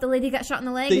go help the lady who got shot in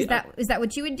the leg? Is that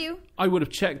what you would do? I would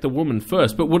have checked the woman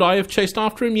first, but would I have chased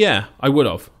after him? Yeah, I would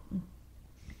have.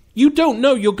 You don't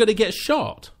know you're going to get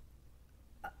shot.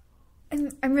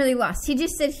 I'm really lost. He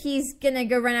just said he's gonna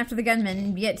go run after the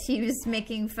gunman, yet he was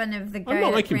making fun of the guy. I'm not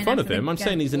that making ran fun after of him. the I'm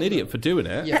saying he's an idiot for doing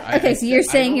it. Yeah, Okay, so you're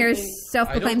saying I don't you're think-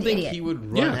 self-proclaimed I don't think idiot. he would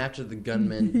run Yeah. after the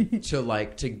gunman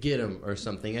to get him or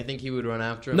something. I think he would run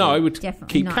after him. No, I and- would Definitely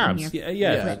keep not cabs. in your-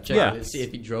 Yeah. check it, see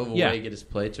if he drove away, Yeah. get his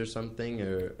plates or something,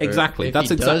 or Exactly, If that's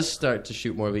he exact- does start to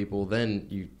shoot more people, then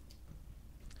you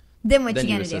Then what then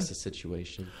you you gonna do? assess the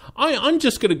situation. I'm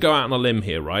just going to go out on a limb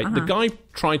here, right? Uh-huh. The guy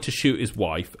tried to shoot his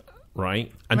wife,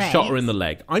 right? And Right. shot her in the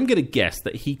leg. I'm going to guess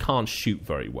that he can't shoot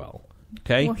very well.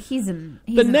 Okay? Well, he's the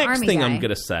an next army thing guy. I'm going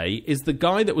to say is the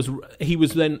guy that he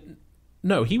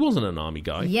wasn't an army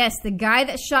guy. Yes, the guy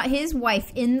that shot his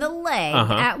wife in the leg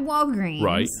Uh-huh. at Walgreens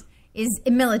Right. is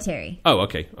military. Oh,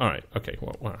 okay. All right. Okay.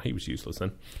 Well, wow, he was useless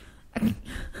then.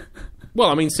 Well,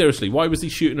 I mean, seriously, why was he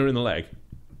shooting her in the leg?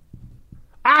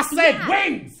 I said Yeah,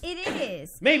 wings! It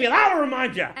is. Maybe that'll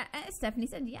remind you. Stephanie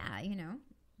said, yeah, She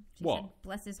What? said,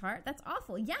 bless his heart. That's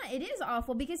awful. Yeah, it is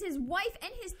awful because his wife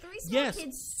and his 3 small Yes.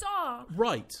 kids saw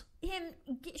Right. him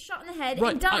get shot in the head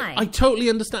Right. and die. I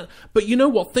totally understand. But you know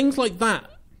what? Things like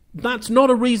that, that's not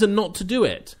a reason not to do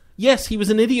it. Yes, he was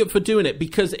an idiot for doing it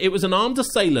because it was an armed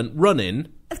assailant running.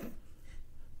 I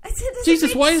said, doesn't Jesus,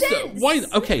 make why is sense. why?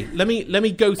 Okay, let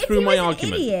me go If through he my was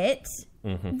argument. an idiot,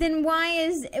 then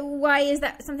why is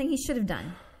that something he should have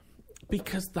done?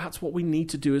 Because that's what we need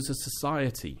to do as a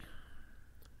society.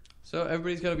 So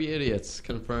everybody's got to be idiots.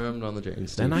 Confirmed on the Jane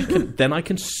Steve. Then I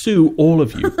can sue all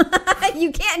of you.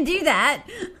 You can't do that.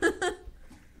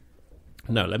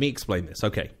 No, let me explain this.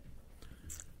 Okay.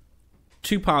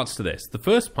 2 parts to this. The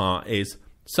first part is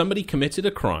somebody committed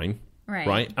a crime,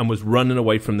 Right. and was running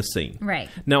away from the scene. Right.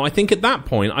 Now, I think at that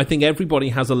point, everybody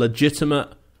has a legitimate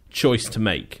choice to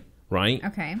make, right?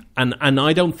 Okay. And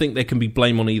I don't think there can be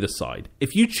blame on either side.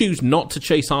 If you choose not to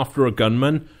chase after a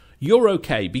gunman, you're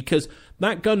okay because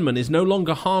that gunman is no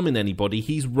longer harming anybody.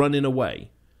 He's running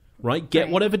away, right? Get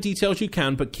Right. whatever details you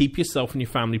can, but keep yourself and your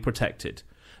family protected.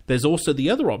 There's also the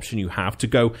other option you have to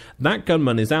go, that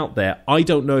gunman is out there. I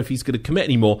don't know if he's going to commit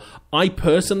anymore. I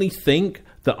personally think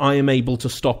that I am able to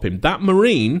stop him. That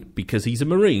Marine, because he's a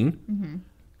Marine,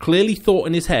 clearly thought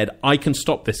in his head, I can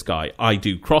stop this guy. I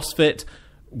do CrossFit,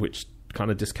 which kind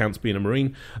of discounts being a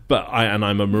Marine, and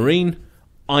I'm a Marine.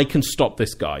 I can stop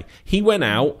this guy. He went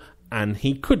out and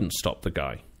he couldn't stop the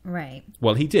guy. Right.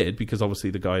 Well, he did because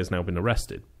obviously the guy has now been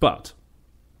arrested. But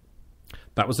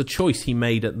That was a choice he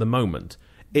made at the moment.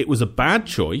 It was a bad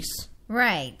choice,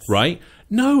 Right. right?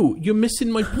 No, you're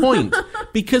missing my point.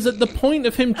 Because at the point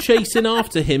of him chasing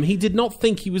after him, he did not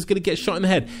think he was going to get shot in the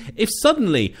head. If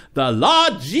suddenly the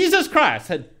Lord Jesus Christ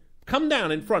had come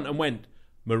down in front and went,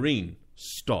 Marine,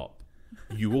 stop.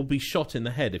 You will be shot in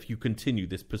the head if you continue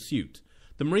this pursuit.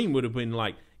 The Marine would have been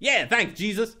like, yeah, thanks,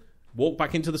 Jesus. Walk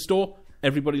back into the store.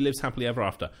 Everybody lives happily ever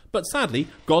after. But sadly,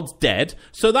 God's dead,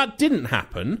 so that didn't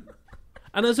happen.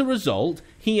 And as a result,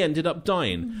 he ended up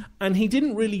dying. And he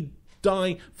didn't really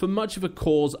die for much of a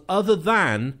cause other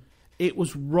than it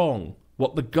was wrong.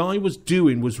 What the guy was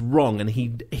doing was wrong, and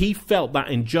he felt that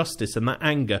injustice and that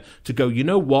anger to go, you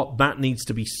know what, that needs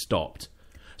to be stopped.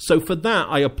 So for that,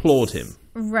 I applaud him.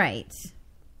 Right.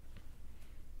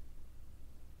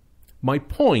 My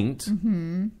point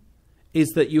is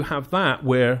that you have that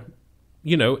where,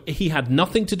 you know, he had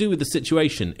nothing to do with the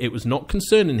situation. It was not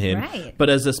concerning him. Right. But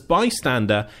as a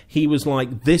bystander, he was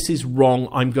like, this is wrong.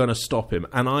 I'm going to stop him.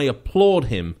 And I applaud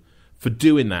him for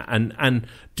doing that. And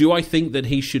do I think that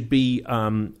he should be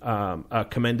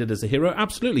commended as a hero?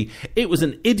 Absolutely. It was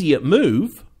an idiot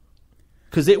move.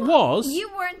 Because it was. You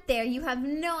weren't there. You have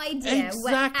no idea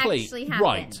what actually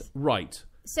happened. Right.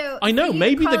 So I know. for you to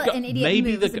maybe call the it an idiot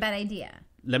move is a gu- bad idea.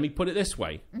 Let me put it this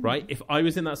way, right? If I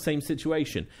was in that same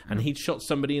situation and he'd shot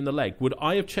somebody in the leg, would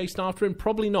I have chased after him?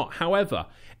 Probably not. However,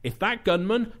 if that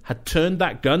gunman had turned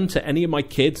that gun to any of my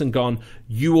kids and gone,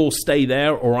 you all stay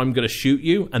there or I'm going to shoot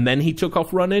you, and then he took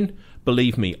off running,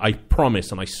 believe me, I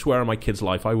promise and I swear on my kid's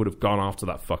life, I would have gone after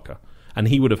that fucker. And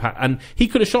he would have and he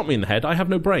could have shot me in the head. I have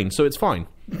no brain, so it's fine.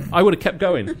 I would have kept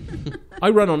going. I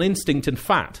run on instinct and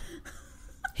fat.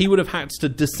 He would have had to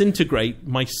disintegrate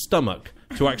my stomach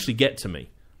to actually get to me.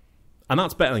 And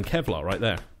that's better than Kevlar right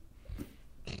there.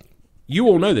 You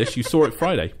all know this. You saw it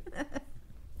Friday.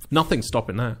 Nothing's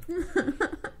stopping that.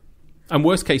 And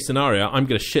worst case scenario, I'm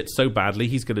going to shit so badly,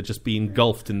 he's going to just be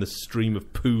engulfed in the stream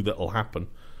of poo that'll happen.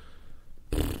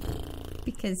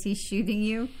 Because he's shooting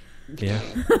you? Yeah.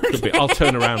 Could be. I'll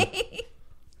turn around.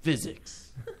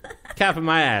 Physics. Cap in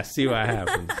my ass. See what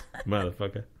happens.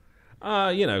 Motherfucker.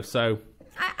 You know, so...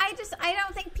 I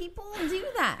don't think people do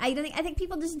that. I think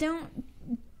people just don't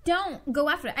go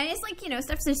after it. And it's like, you know,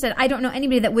 Steph just said, I don't know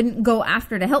anybody that wouldn't go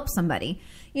after to help somebody,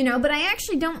 you know, but I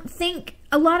actually don't think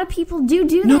a lot of people do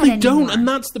that No, they anymore. don't, and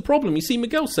that's the problem. You see,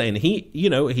 Miguel's saying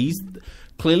he's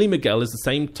clearly Miguel is the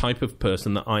same type of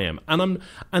person that I am,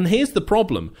 and here's the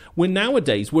problem: we're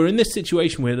in this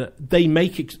situation where they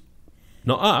make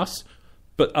not us,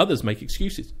 but others make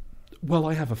excuses. Well,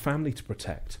 I have a family to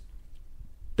protect.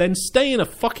 Then stay in a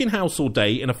fucking house all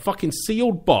day in a fucking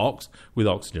sealed box with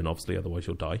oxygen, obviously, otherwise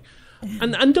you'll die.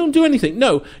 And don't do anything.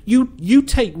 No, you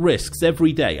take risks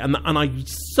every day, and I'm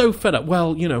so fed up.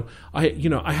 Well,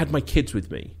 I had my kids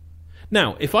with me.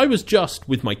 Now, if I was just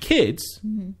with my kids,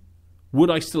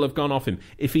 would I still have gone off him?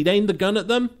 If he'd aimed the gun at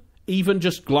them, even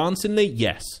just glancingly,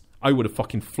 yes, I would have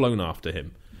fucking flown after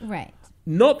him. Right.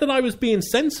 Not that I was being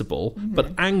sensible,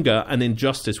 but anger and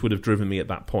injustice would have driven me at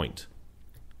that point.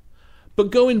 But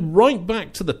going right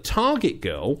back to the Target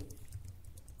girl,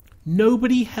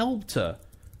 nobody helped her.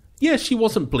 Yeah, she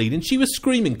wasn't bleeding. She was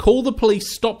screaming, call the police,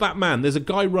 stop that man, there's a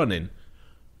guy running.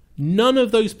 None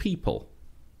of those people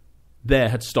there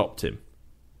had stopped him.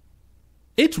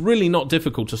 It's really not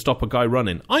difficult to stop a guy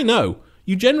running. I know.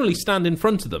 You generally stand in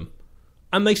front of them,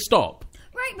 and they stop.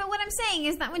 Right, but what I'm saying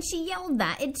is that when she yelled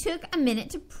that, it took a minute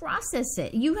to process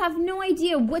it. You have no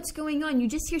idea what's going on. You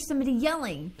just hear somebody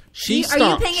yelling. Are you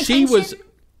paying attention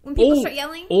when people start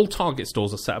yelling? All Target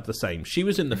stores are set up the same. She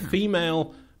was in the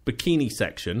female bikini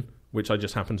section, which I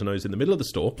just happen to know is in the middle of the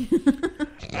store.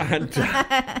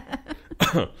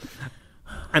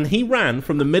 And he ran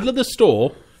from the middle of the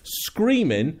store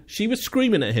screaming. She was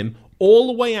screaming at him all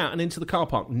the way out and into the car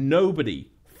park. Nobody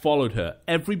followed her.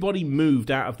 Everybody moved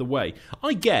out of the way.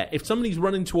 I get if somebody's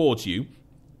running towards you,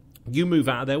 you move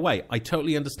out of their way. I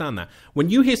totally understand that. When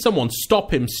you hear someone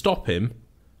stop him,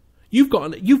 you've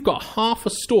got half a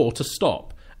store to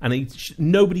stop, and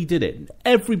nobody did it.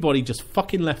 Everybody just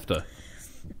fucking left her.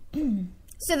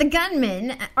 So the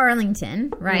gunman at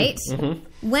Arlington, right,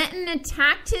 went and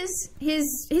attacked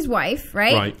his wife,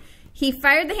 right? Right. He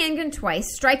fired the handgun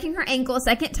twice, striking her ankle a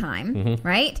second time,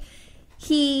 right?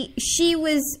 She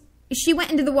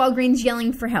went into the Walgreens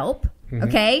yelling for help.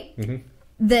 Okay,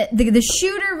 the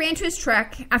shooter ran to his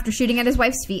truck after shooting at his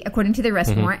wife's feet, according to the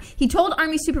arrest warrant. He told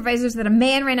Army supervisors that a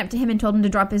man ran up to him and told him to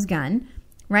drop his gun.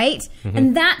 Right,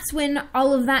 and that's when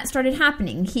all of that started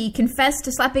happening. He confessed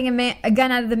to slapping a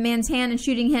gun out of the man's hand and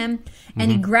shooting him,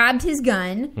 and he grabbed his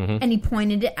gun and he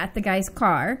pointed it at the guy's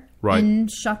car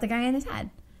and shot the guy in his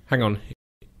head. Hang on.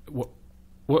 What?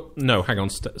 What? No, hang on.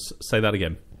 Say that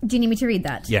again. Do you need me to read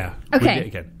that? Yeah. Okay. Read it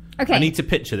again. Okay. I need to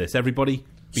picture this. Everybody,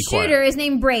 be Shooter quiet. is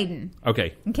named Braden.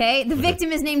 Okay. Okay. The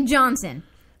victim is named Johnson.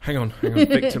 Hang on.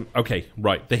 Victim. Okay,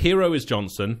 right. The hero is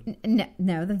Johnson.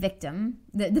 No, the victim,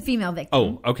 the female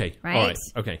victim. Oh, okay. Right? All right.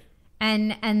 Okay.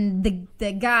 And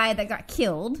the guy that got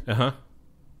killed. Uh-huh.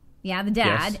 Yeah, the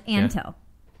dad, Yes, Antel.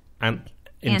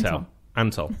 Intel.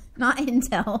 Antel. Not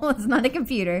Intel. It's not a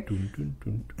computer.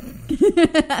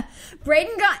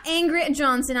 Braden got angry at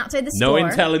Johnson outside the No store.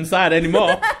 Intel inside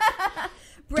anymore.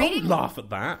 Braden, Don't laugh at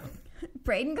that.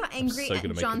 Braden got angry so gonna at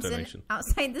make a Johnson donation.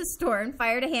 outside the store and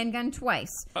fired a handgun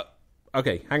twice.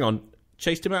 Okay, hang on.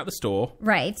 Chased him out the store.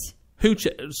 Right.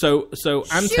 So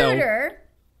Antel. Shooter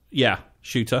Yeah,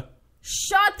 shooter.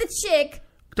 shot the chick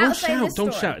Don't outside shout. the store.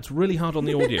 Don't shout. It's really hard on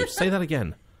the audio. Say that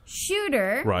again.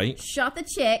 Shooter Right. shot the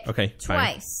chick Okay.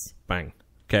 twice. Bang.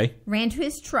 Okay. Ran to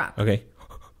his truck. Okay.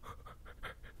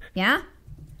 Yeah?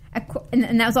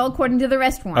 And that was all according to the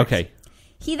arrest warrant. Okay.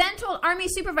 He then told army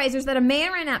supervisors that a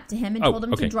man ran up to him and told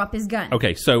him okay. to drop his gun.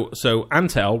 Okay. So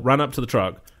Antel ran up to the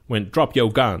truck, went, "Drop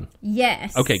your gun."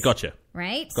 Yes. Okay. Gotcha.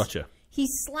 Right? Gotcha. He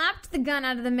slapped the gun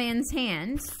out of the man's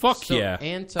hand. Fuck So yeah.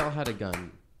 Antel had a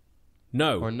gun,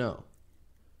 No. or no?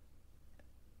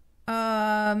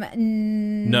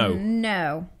 No.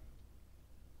 No.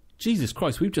 Jesus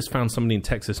Christ, we've just found somebody in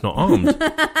Texas not armed.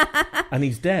 And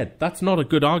he's dead. That's not a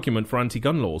good argument for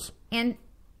anti-gun laws. And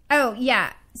oh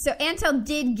yeah, so Antel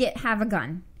did have a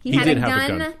gun. He He had did a have a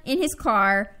gun gun. in his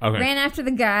car. Okay. Ran after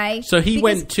the guy. So he because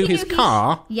went to he his knew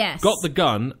car, yes, got the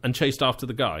gun, and chased after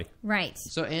the guy. right.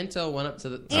 So Antel went up to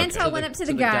the Antel went up to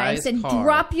the guy, guy's said, car,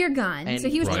 "Drop your gun." and- So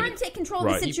he was Right. trying to take control of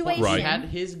Right. the He situation. Right. had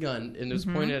his gun and it was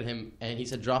pointed at him, and he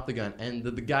said, "Drop the gun." And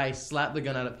the guy slapped the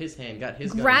gun out of his hand, got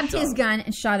his gun, Grabbed and his shot him. gun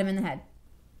and shot him in the head.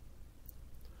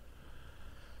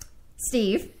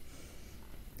 Steve.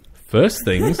 First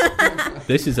things,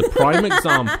 this is a prime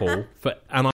example for,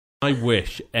 and I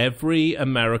wish every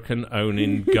American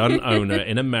gun owner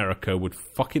in America would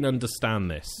fucking understand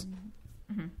this.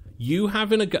 You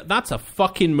having a gun, that's a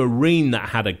fucking Marine that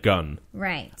had a gun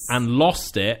Right. and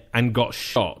lost it and got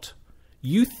shot.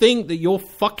 You think that your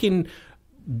fucking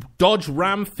Dodge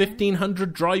Ram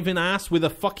 1500 driving ass with a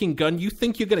fucking gun, you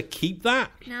think you're going to keep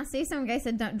that? Now, see, some guy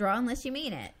said don't draw unless you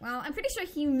mean it. Well, I'm pretty sure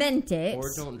he meant it. Or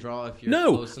don't draw if you're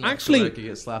No, close enough actually- to where it could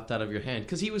get slapped out of your hand.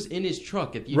 Because he was in his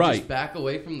truck. If you Right. just back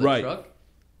away from the Right. truck,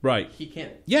 Right. he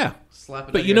can't Yeah. slap it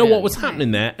out But of you your know what hand. was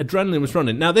happening there? Adrenaline was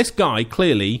running. Now, this guy,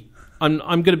 clearly, I'm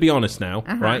going to be honest now,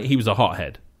 right? He was a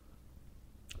hothead.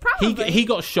 Probably. He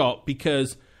got shot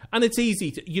because, and it's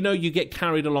easy to, you get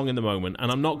carried along in the moment.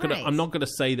 And I'm not Right. gonna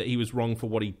say that he was wrong for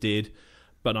what he did,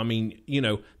 but I mean,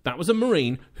 that was a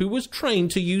Marine who was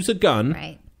trained to use a gun.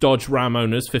 Right. Dodge Ram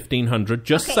owners 1500.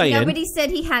 Just Okay, saying. nobody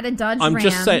said he had a Dodge I'm Ram.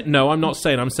 just saying. No, I'm not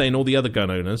saying. I'm saying all the other gun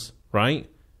owners. Right.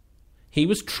 He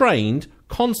was trained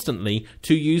constantly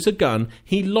to use a gun.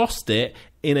 He lost it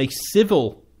in a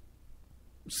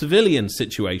civilian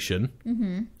situation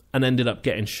and ended up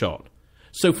getting shot.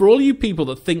 So for all you people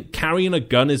that think carrying a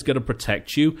gun is going to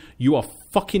protect you, you are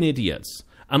fucking idiots.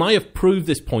 And I have proved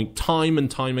this point time and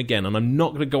time again, and I'm not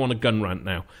going to go on a gun rant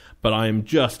now, but I am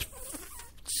just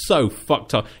so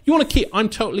fucked up. You want to keep... I'm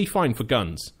totally fine for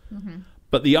guns.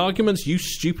 But the arguments you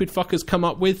stupid fuckers come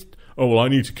up with, oh, well, I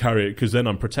need to carry it because then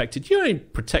I'm protected. You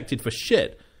ain't protected for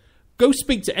shit. Go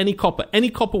speak to any copper. Any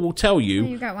copper will tell you...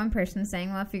 You've got one person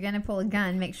saying, well, if you're going to pull a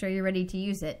gun, make sure you're ready to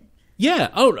use it. Yeah,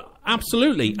 oh,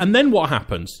 absolutely. And then what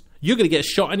happens? You're going to get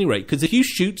shot anyway, because if you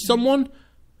shoot someone,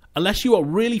 unless you are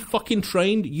really fucking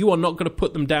trained, you are not going to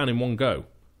put them down in one go.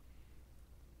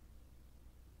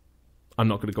 I'm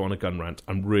not going to go on a gun rant.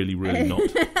 I'm really, really not.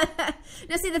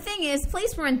 Now, see, the thing is,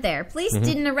 police weren't there. Police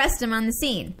didn't arrest him on the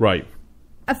scene. Right.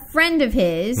 A friend of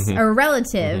his, a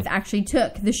relative, actually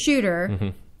took the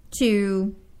shooter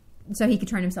so he could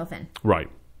turn himself in. Right.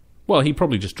 Well, he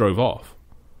probably just drove off.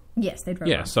 Yes, they drove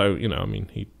Yeah, off. so,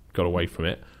 he got away from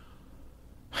it.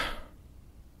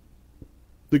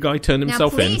 The guy turned Now,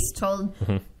 himself in. police told...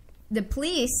 The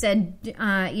police said,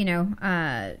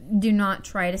 do not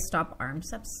try to stop armed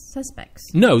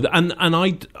suspects. No, and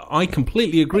I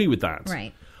completely agree with that.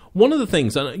 Right. One of the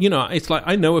things, and it's like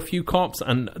I know a few cops,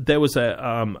 and there was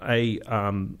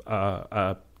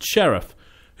a sheriff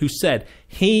who said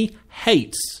he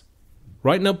hates.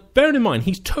 Right now, bearing in mind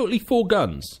he's totally for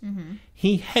guns.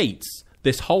 He hates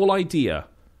this whole idea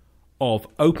of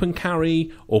open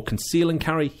carry or conceal and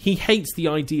carry. He hates the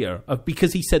idea of,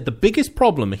 because he said the biggest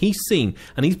problem he's seen,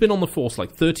 and he's been on the force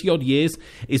like 30 odd years,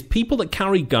 is people that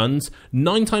carry guns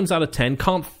 9 times out of 10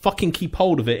 can't fucking keep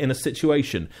hold of it in a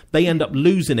situation. They end up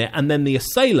losing it, and then the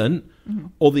assailant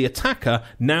or the attacker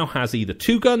now has either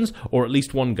 2 guns or at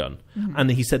least 1 gun.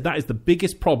 And he said that is the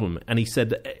biggest problem. And he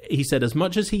said as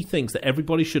much as he thinks that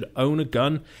everybody should own a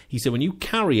gun, he said when you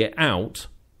carry it out,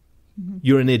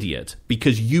 you're an idiot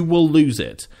because you will lose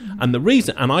it. And the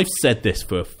reason, and I've said this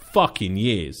for fucking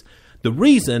years, the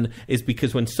reason is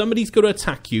because when somebody's going to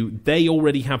attack you, they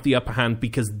already have the upper hand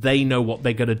because they know what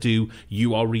they're going to do.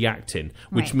 You are reacting,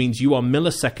 which Right. means you are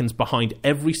milliseconds behind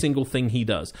every single thing he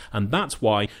does. And that's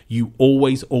why you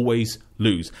always, always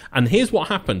lose. And here's what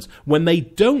happens. When they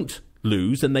don't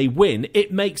lose and they win,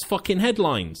 it makes fucking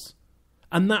headlines.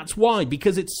 And that's why,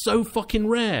 because it's so fucking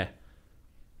rare.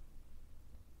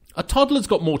 A toddler's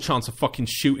got more chance of fucking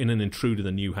shooting an intruder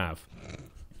than you have.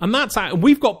 And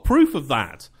we've got proof of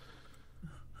that.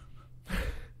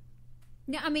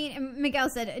 No, I mean, Miguel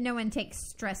said no one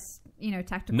takes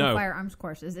tactical No. firearms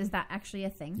courses. Is that actually a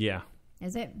thing? Yeah.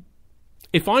 Is it?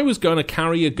 If I was going to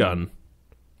carry a gun,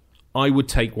 I would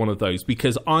take one of those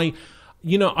because oh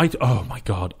my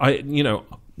God. You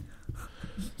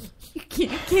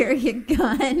can't carry a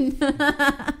gun.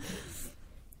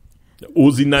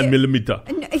 Uzi 9mm.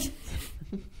 No,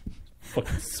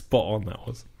 Fucking spot on that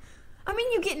was. I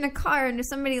mean, you get in a car and there's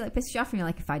somebody like pisses you off, and you're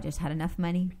like, if I just had enough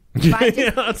money.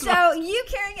 That's So you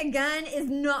carrying a gun is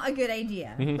not a good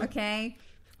idea. Okay.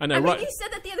 I know, I mean, right? you said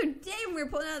that the other day when we were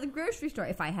pulling out of the grocery store.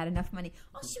 If I had enough money,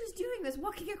 all she was doing was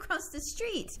walking across the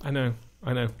street. I know.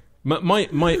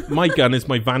 My gun is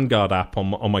my Vanguard app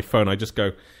on my phone. I just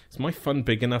go, is my phone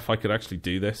big enough I could actually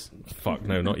do this? Fuck,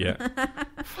 no, not yet.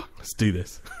 Fuck, let's do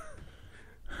this.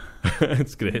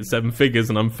 It's going to hit 7 figures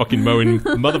and I'm fucking mowing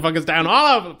motherfuckers down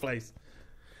all over the place.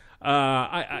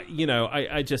 I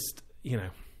just,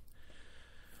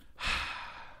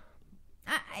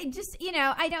 I just,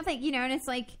 I don't think, and it's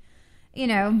like,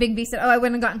 Big B said, oh, I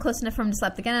wouldn't have gotten close enough for him to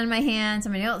slap the gun out of my hand.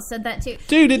 Somebody else said that too.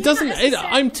 Dude, it doesn't,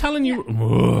 I'm telling you.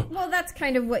 Well, that's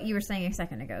kind of what you were saying a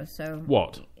second ago. So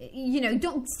What?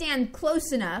 Don't stand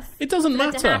close enough. It doesn't for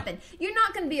that to matter. happen. You're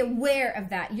not going to be aware of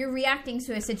that. You're reacting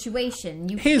to a situation.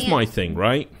 You Here's can't my thing,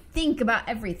 right? think about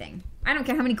everything. I don't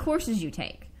care how many courses you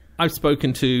take. I've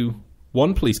spoken to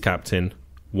 1 police captain,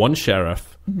 1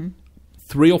 sheriff,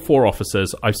 3 or 4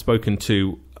 officers. I've spoken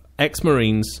to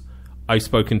ex-Marines. I've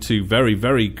spoken to very,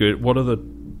 very good...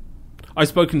 I've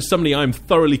spoken to somebody I'm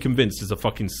thoroughly convinced is a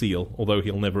fucking SEAL, although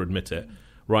he'll never admit it,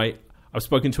 right? I've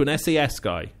spoken to an SAS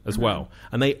guy as well.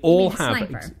 And they all have...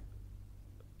 Sniper.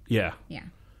 Yeah. Yeah.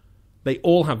 They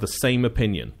all have the same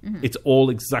opinion. It's all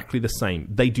exactly the same.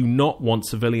 They do not want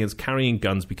civilians carrying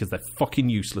guns because they're fucking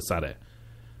useless at it.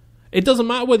 It doesn't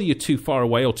matter whether you're too far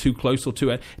away or too close or too...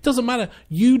 It doesn't matter.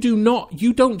 You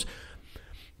don't...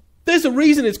 There's a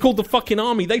reason it's called the fucking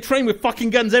army. They train with fucking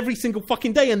guns every single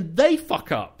fucking day and they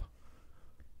fuck up.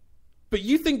 But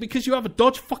you think because you have a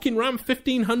Dodge fucking Ram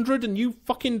 1500 and you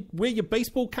fucking wear your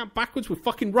baseball cap backwards with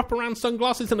fucking wraparound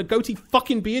sunglasses and a goatee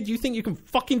fucking beard, you think you can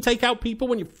fucking take out people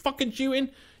when you're fucking shooting?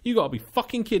 You gotta be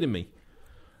fucking kidding me.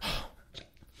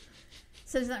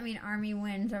 So does that mean Army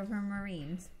wins over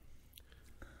Marines?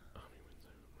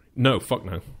 No, fuck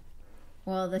no.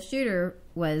 Well, the shooter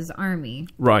was Army.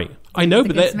 Right. I know, The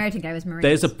but Good there, Samaritan guy was Marines.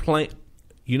 there's a plane.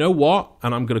 You know what?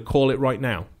 And I'm going to call it right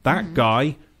now. That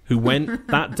guy who went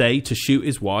that day to shoot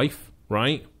his wife,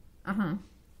 right?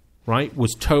 Right?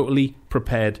 Was totally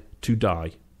prepared to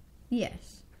die.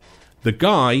 Yes. The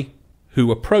guy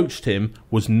who approached him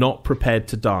was not prepared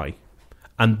to die.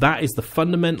 And that is the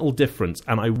fundamental difference.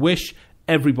 And I wish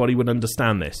everybody would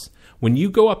understand this. When you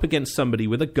go up against somebody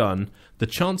with a gun, the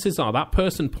chances are that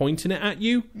person pointing it at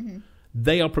you,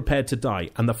 they are prepared to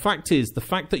die. And the fact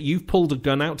that you've pulled a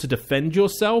gun out to defend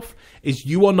yourself is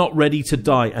you are not ready to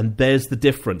die. And there's the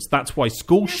difference. That's why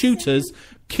school shooters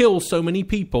kill so many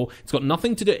people. It's got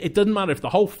nothing to do... It doesn't matter if the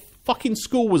whole fucking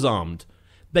school was armed.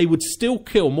 They would still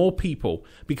kill more people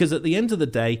because at the end of the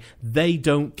day, they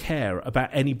don't care about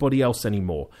anybody else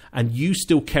anymore. And you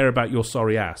still care about your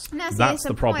sorry ass. That's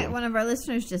the problem. Point one of our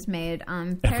listeners just made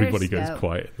on Periscope. Everybody goes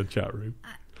quiet in the chat room.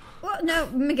 Well, no,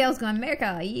 Miguel's going,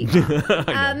 America. He's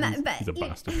a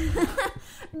bastard.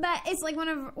 But it's like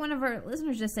one of our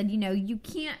listeners just said, you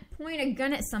can't point a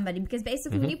gun at somebody because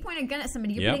basically when you point a gun at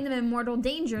somebody, you're putting them in mortal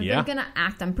danger. Yeah. They're going to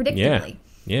act unpredictably.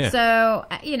 Yeah. So,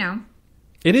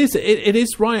 It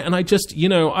is right, and I just,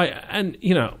 I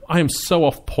am so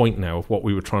off point now of what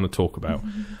we were trying to talk about.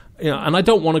 and I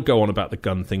don't want to go on about the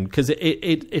gun thing because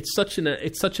it's such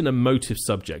an emotive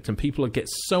subject, and people get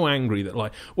so angry that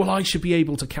like, well, I should be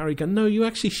able to carry a gun. No, you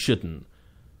actually shouldn't.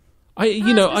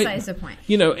 Besides the point.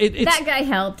 It's, that guy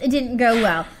helped. It didn't go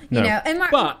well. No. And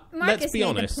But, Marcus let's be made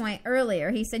honest. the point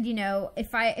earlier. He said,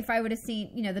 if I would have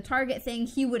seen, the Target thing,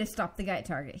 he would have stopped the guy at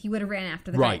Target. He would have ran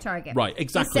after the guy at Target. Right,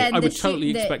 exactly. He said I would totally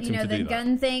expect him to do the that.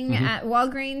 gun thing at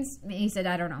Walgreens. He said,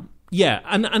 I don't know. Yeah,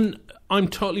 and I'm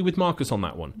totally with Marcus on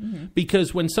that one.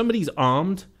 Because when somebody's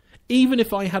armed, even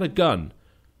if I had a gun,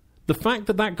 the fact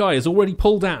that guy has already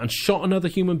pulled out and shot another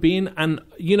human being, and,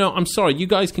 I'm sorry, you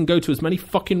guys can go to as many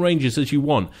fucking ranges as you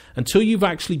want. Until you've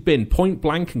actually been point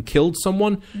blank and killed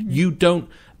someone, you don't...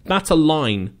 That's a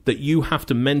line that you have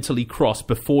to mentally cross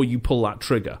before you pull that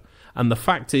trigger. And the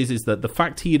fact is that the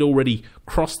fact he had already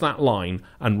crossed that line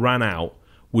and ran out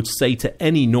would say to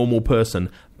any normal person,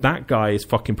 that guy is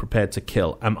fucking prepared to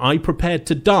kill. Am I prepared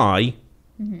to die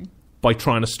by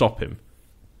trying to stop him?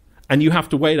 And you have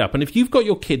to weigh it up. And if you've got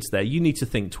your kids there, you need to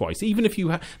think twice. Even if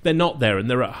they're not there and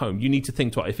they're at home, you need to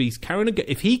think twice. If he's carrying a gun,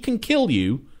 if he can kill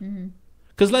you,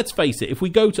 because let's face it, if we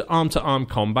go to arm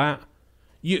combat,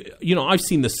 I've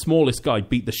seen the smallest guy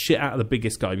beat the shit out of the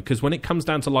biggest guy, because when it comes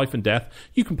down to life and death,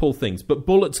 you can pull things. But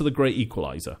bullets are the great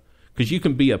equalizer, because you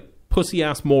can be a pussy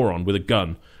ass moron with a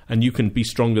gun, and you can be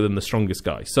stronger than the strongest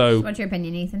guy. So, what's your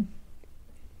opinion, Ethan?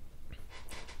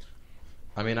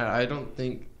 I mean, I don't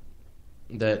think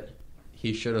that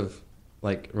he should have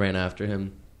ran after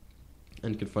him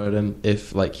and confronted him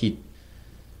if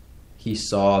he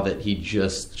saw that he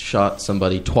just shot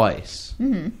somebody twice,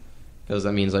 because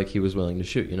that means he was willing to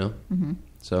shoot,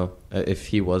 So if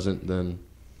he wasn't, then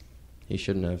he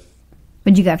shouldn't have.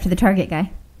 Would you go after the Target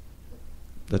guy?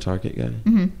 The Target guy?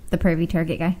 The pervy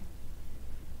Target guy.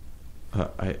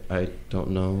 I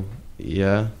don't know.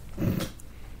 Yeah.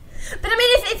 But I mean,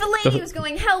 if a lady was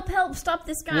going, help, stop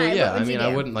this guy. Well, yeah, what would you do?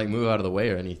 I wouldn't move out of the way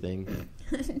or anything.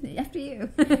 After you.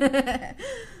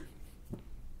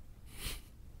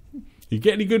 you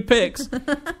get any good pics?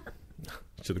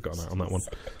 Should have gotten out on that one.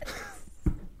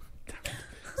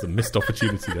 It's a missed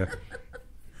opportunity there.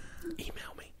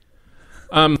 Email me.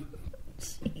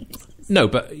 No,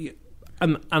 but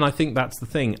and I think that's the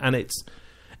thing, and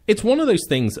it's one of those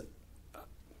things.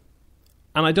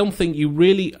 And I don't think you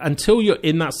really, until you're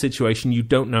in that situation, you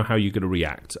don't know how you're going to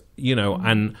react,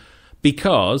 and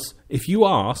because if you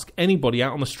ask anybody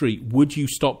out on the street, would you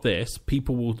stop this?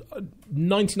 People will,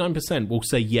 99% will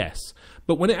say yes.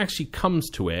 But when it actually comes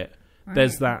to it,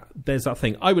 there's that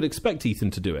thing. I would expect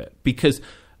Ethan to do it, because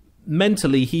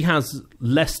mentally he has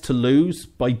less to lose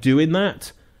by doing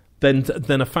that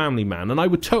than a family man. And I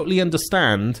would totally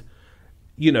understand,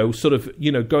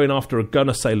 going after a gun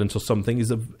assailant or something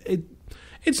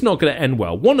it's not going to end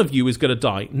well. One of you is going to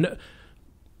die.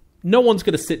 No one's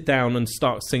going to sit down and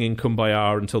start singing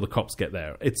Kumbaya until the cops get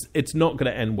there. It's not going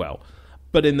to end well.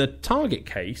 But in the Target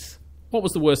case, what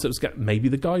was the worst that was going to... Maybe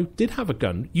the guy did have a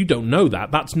gun. You don't know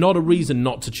that. That's not a reason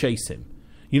not to chase him.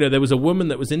 There was a woman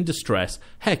that was in distress.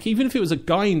 Heck, even if it was a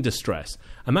guy in distress,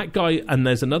 and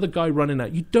there's another guy running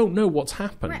out, you don't know what's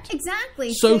happened. Right,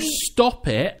 exactly. So stop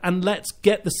it and let's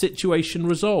get the situation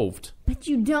resolved. But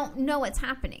you don't know what's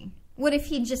happening. What if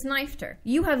he just knifed her?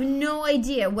 You have no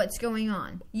idea what's going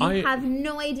on. You have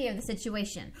no idea of the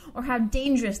situation or how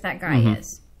dangerous that guy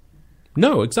is.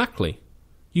 No, exactly.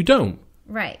 You don't.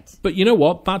 Right. But you know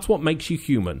what? That's what makes you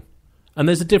human. And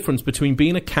there's a difference between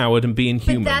being a coward and being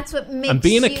human. But that's what makes and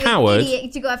being you a coward, an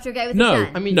idiot to go after a guy with a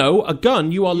gun. I mean, a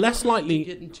gun, you are less likely... You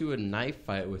get into a knife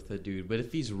fight with a dude, but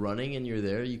if he's running and you're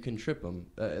there, you can trip him.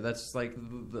 That's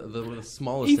the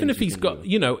smallest Even things if he's got...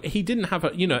 do. He didn't have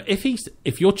a...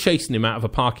 if you're chasing him out of a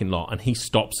parking lot and he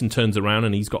stops and turns around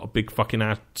and he's got a big fucking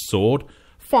ass sword...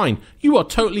 Fine, you are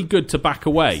totally good to back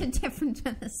away. It's a difference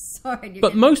with a sword.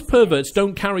 But most perverts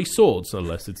don't carry swords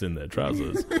unless it's in their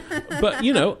trousers. But,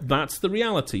 that's the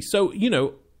reality. So,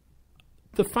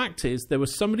 the fact is there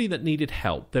was somebody that needed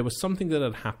help. There was something that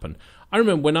had happened. I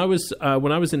remember when I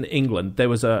was in England, there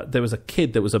was a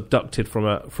kid that was abducted from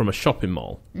a shopping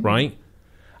mall, right?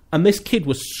 And this kid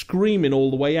was screaming all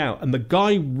the way out, and the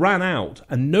guy ran out,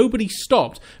 and nobody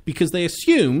stopped because they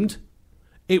assumed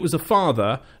it was a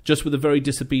father just with a very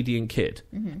disobedient kid.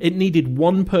 It needed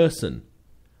one person.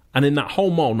 And in that whole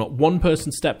mall, not one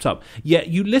person stepped up. Yet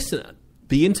you listen,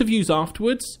 the interviews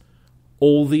afterwards,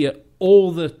 all the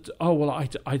oh, well,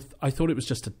 I thought it was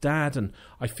just a dad and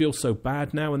I feel so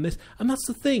bad now and this. And that's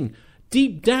the thing.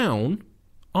 Deep down,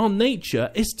 our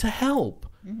nature is to help.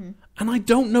 And I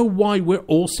don't know why we're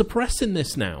all suppressing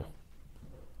this now.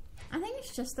 I think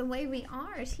it's just the way we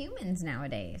are as humans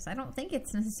nowadays. I don't think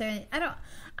it's necessarily... I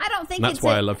don't think That's it's...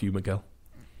 why I love you, Miguel.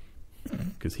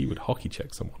 because he would hockey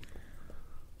check someone.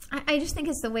 I just think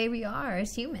it's the way we are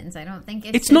as humans. I don't think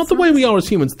It's not the way we are as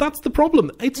humans. That's the problem.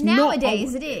 It's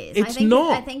nowadays. not. It is. It's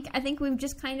not. I think we've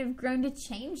just kind of grown to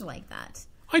change like that.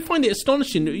 I find it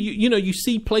astonishing. You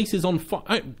see places on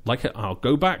fire. I'll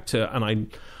go back to, and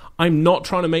I'm not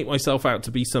trying to make myself out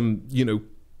to be some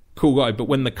cool guy, but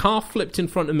when the car flipped in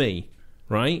front of me,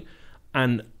 right,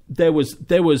 and there was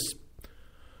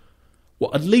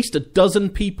at least a dozen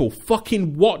people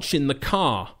fucking watching the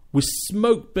car with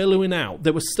smoke billowing out.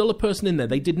 There was still a person in there.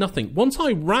 They did nothing. Once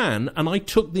I ran and I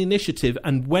took the initiative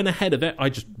and went ahead of it, I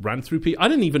just ran through people. I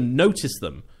didn't even notice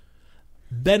them.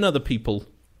 Then other people.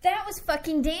 That was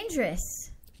fucking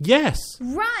dangerous. Yes.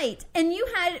 Right. And you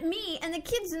had me and the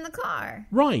kids in the car.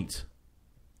 Right.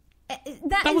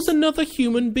 That was is... another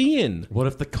human being. What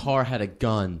if the car had a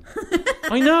gun?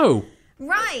 I know.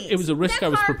 Right. It was a risk that I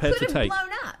was car prepared to could have take. blown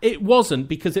up. It wasn't,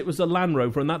 because it was a Land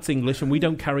Rover and that's English and we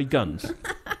don't carry guns.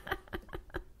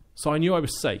 So I knew I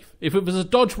was safe. If it was a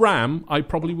Dodge Ram, I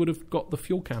probably would have got the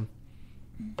fuel can.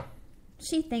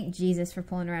 She thanked Jesus for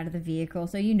pulling her out of the vehicle,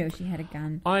 so you know she had a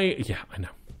gun. I know.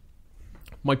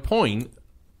 My point,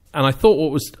 and I thought what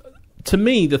was, to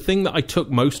me, the thing that I took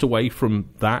most away from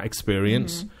that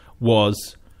experience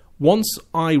was once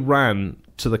I ran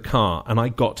to the car and I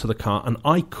got to the car and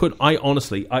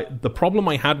the problem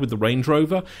I had with the Range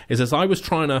Rover is as I was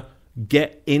trying to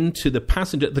get into the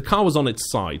passenger, the car was on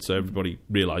its side, so everybody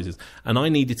realizes, and I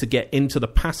needed to get into the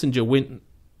passenger window,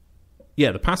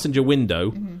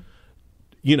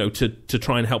 to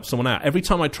try and help someone out. Every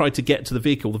time I tried to get to the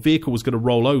vehicle was going to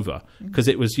roll over because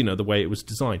it was, the way it was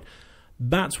designed.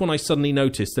 That's when I suddenly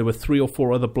noticed there were 3 or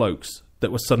 4 other blokes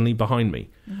that were suddenly behind me.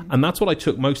 And that's what I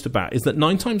took most about, is that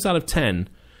 9 times out of 10,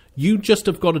 you just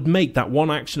have got to make that one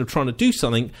action of trying to do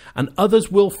something and others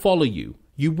will follow you.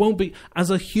 You won't be, as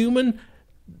a human,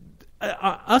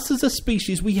 us as a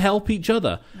species, we help each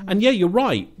other. And yeah, you're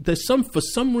right. For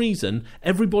some reason,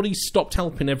 everybody's stopped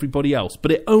helping everybody else,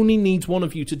 but it only needs one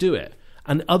of you to do it.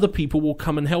 And other people will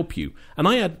come and help you. And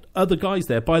I had other guys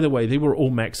there. By the way, they were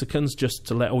all Mexicans, just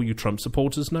to let all you Trump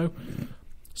supporters know.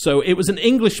 So it was an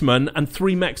Englishman and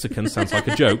 3 Mexicans, sounds like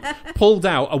a joke, pulled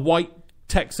out a white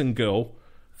Texan girl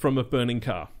from a burning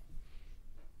car.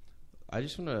 I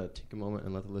just want to take a moment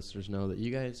and let the listeners know that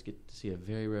you guys get to see a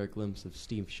very rare glimpse of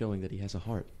Steve showing that he has a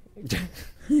heart.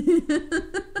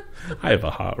 I have a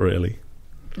heart, really.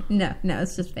 No,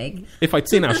 it's just fake. If I'd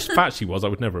seen how fat she was, I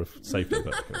would never have saved her,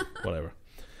 but whatever.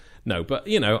 No, but,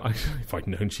 if I'd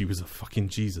known she was a fucking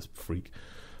Jesus freak.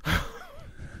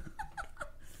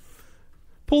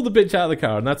 Pull the bitch out of the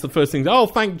car, and that's the first thing. Oh,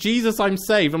 thank Jesus I'm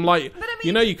saved. I'm like,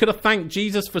 you could have thanked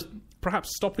Jesus for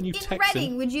perhaps stopping you texting. In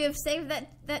Reading, would you have saved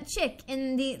that chick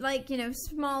in the,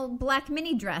 small black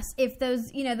mini dress if those,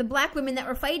 the black women that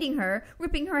were fighting her,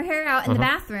 ripping her hair out in the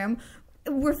bathroom,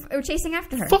 were chasing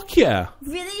after her? Fuck yeah.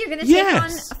 Really? You're going to take on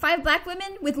 5 black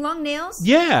women with long nails?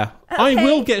 Yeah. Okay. I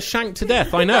will get shanked to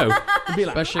death, I know. Be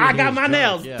like, Especially I got my drunk,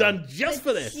 nails yeah. done just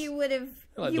for this. You would have...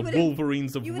 Like the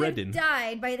Wolverines of you would Reading. have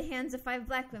died by the hands of 5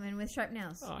 black women with sharp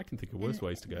nails. Oh, I can think of worse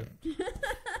ways to go.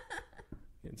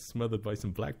 Getting smothered by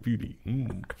some black beauty.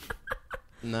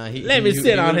 Nah, Let me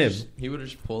sit on him. He would have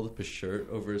just pulled up his shirt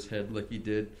over his head like he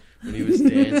did when he was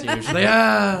dancing. He was just like,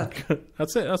 ah!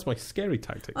 That's it. That's my scary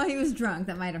tactic. Oh, he was drunk.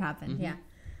 That might have happened. Yeah.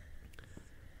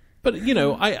 But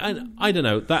I don't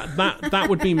know. That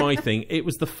would be my thing. It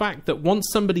was the fact that once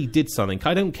somebody did something,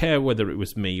 I don't care whether it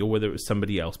was me or whether it was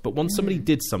somebody else, but once somebody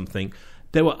did something,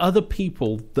 there were other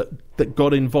people that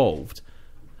got involved.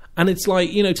 And it's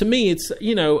like, to me, it's,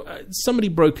 somebody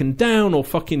broken down or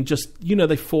fucking just,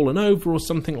 they've fallen over or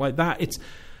something like that. It's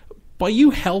by you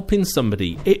helping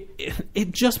somebody,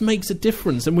 it just makes a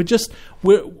difference. And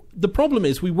the problem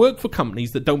is we work for companies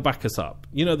that don't back us up.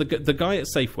 The guy at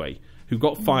Safeway who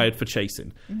got fired for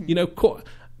chasing.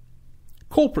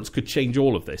 Corporates could change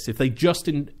all of this if they just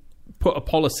put a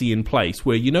policy in place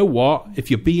where, if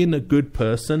you're being a good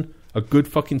person, a good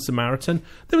fucking Samaritan.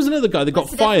 There was another guy that got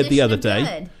fired the other day.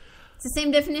 Good? It's the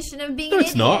same definition of being No, an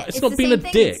it's idiot. not. It's not being a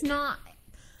thing. dick. It's not.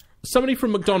 Somebody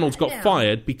from McDonald's got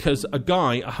fired because a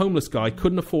homeless guy,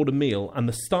 couldn't afford a meal, and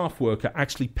the staff worker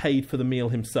actually paid for the meal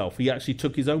himself. He actually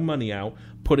took his own money out,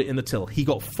 put it in the till. He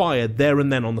got fired there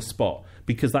and then on the spot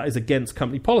because that is against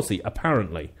company policy,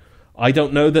 apparently. I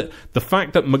don't know that the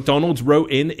fact that McDonald's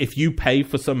wrote in, if you pay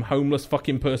for some homeless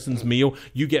fucking person's meal,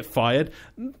 you get fired.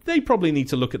 They probably need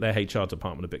to look at their HR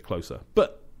department a bit closer.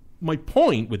 But my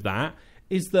point with that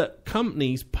is that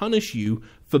companies punish you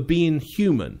for being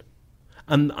human.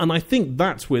 And I think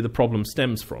that's where the problem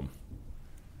stems from.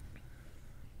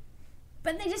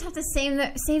 But they just have to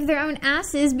save their own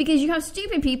asses because you have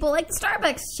stupid people like the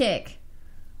Starbucks chick.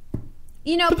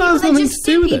 You know, But that people has that nothing just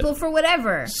to do sue with it. people for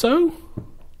whatever. So?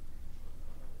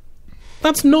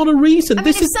 That's not a reason. I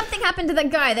mean, if something happened to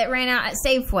that guy that ran out at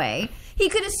Safeway, he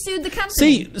could have sued the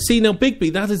company. See, now,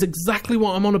 Bigby, that is exactly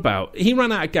what I'm on about. He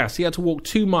ran out of gas. He had to walk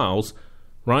 2 miles,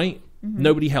 right? Mm-hmm.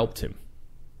 Nobody helped him.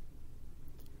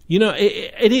 You know,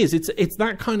 it is. It's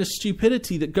that kind of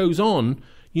stupidity that goes on,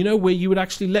 you know, where you would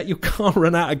actually let your car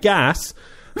run out of gas.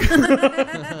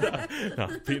 No,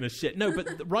 being a shit. No,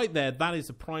 but right there, that is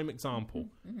a prime example.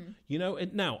 Mm-hmm. You know,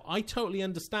 now, I totally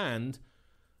understand.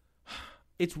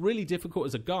 It's really difficult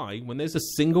as a guy when there's a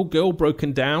single girl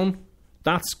broken down.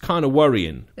 That's kind of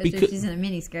worrying. Especially if she's in a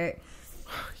miniskirt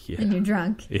Yeah. and you're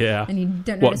drunk. Yeah. And you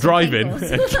don't know What, driving? All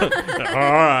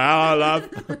right, love.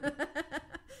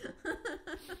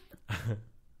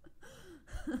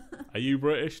 Are you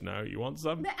British? No. You want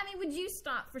some? But, I mean, would you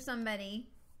stop for somebody,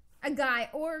 a guy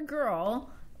or a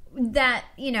girl, that,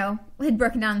 you know, had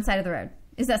broken down on the side of the road?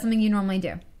 Is that something you normally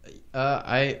do?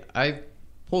 I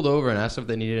pulled over and asked if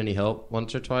they needed any help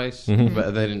once or twice,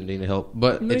 but they didn't need any help.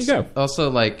 But There it's you go.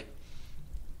 also like,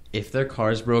 if their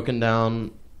car's broken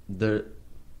down,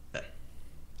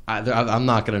 I'm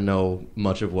not gonna know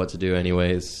much of what to do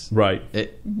anyways. Right.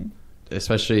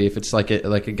 Especially if it's like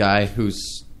a guy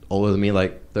who's older than me,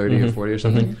 like 30 or 40 or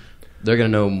something. They're gonna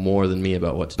know more than me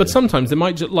about what to do. But sometimes they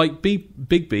might just, like,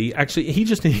 Big B, actually, he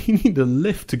needed a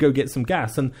lift to go get some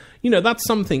gas. And, you know, that's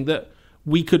something that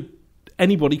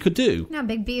anybody could do. No,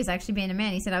 Big B is actually being a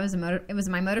man. He said, it was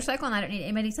my motorcycle and I don't need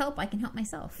anybody's help. I can help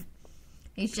myself.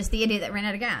 He's just the idiot that ran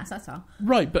out of gas. That's all.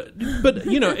 Right, but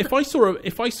you know, if I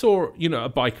saw you know, a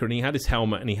biker and he had his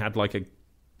helmet and he had like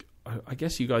I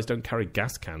guess you guys don't carry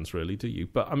gas cans really, do you?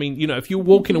 But I mean, you know, if you're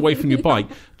walking away from your bike,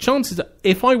 chances are,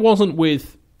 if I wasn't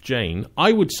with Jane,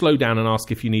 I would slow down and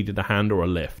ask if you needed a hand or a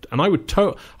lift, and I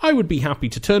would be happy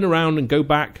to turn around and go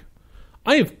back.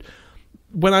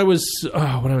 When I was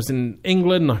in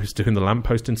England, I was doing the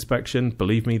lamppost inspection.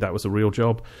 Believe me, that was a real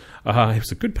job. It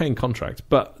was a good paying contract,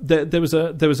 but there was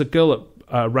a girl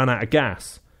that ran out of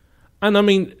gas, and I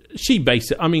mean,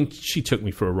 she took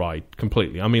me for a ride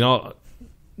completely. I mean,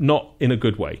 not in a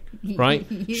good way, right?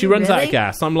 She runs out of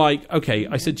gas. I'm like, okay.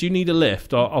 I said, do you need a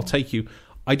lift? I'll take you.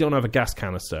 I don't have a gas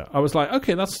canister. I was like,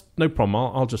 okay, that's no problem.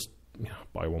 I'll just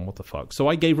buy one. What the fuck? So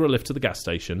I gave her a lift to the gas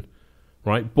station,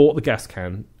 right? Bought the gas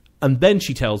can. And then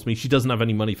she tells me she doesn't have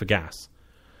any money for gas.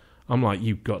 I'm like,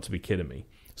 you've got to be kidding me.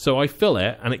 So I fill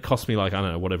it, and it cost me like, I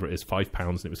don't know, whatever it is, £5,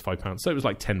 and it was £5. So it was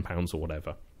like £10 or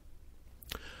whatever.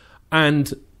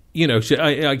 And, you know,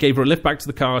 I gave her a lift back to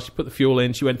the car. She put the fuel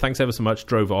in. She went, thanks ever so much,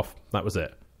 drove off. That was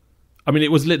it. I mean,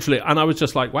 it was literally, and I was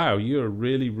just like, wow, you're a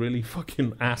really, really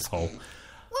fucking asshole.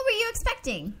 What were you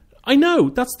expecting? I know,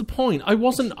 that's the point.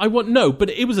 But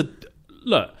it was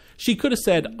look, she could have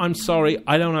said, I'm sorry,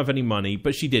 I don't have any money,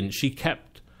 but she didn't. She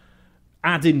kept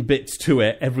adding bits to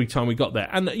it every time we got there.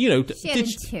 And, you know, She added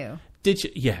two.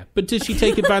 Yeah, but did she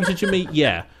take advantage of me?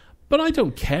 Yeah. But I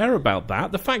don't care about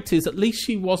that. The fact is, at least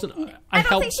she wasn't, I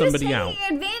helped somebody out. I don't think she was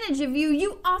taking advantage of you.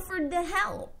 You offered to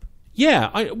help. Yeah,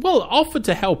 offered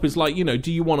to help is like, you know, do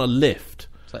you want a lift?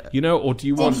 You know, or do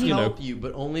you want, you know... help you,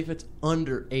 but only if it's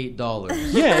under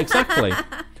 $8. Yeah, exactly.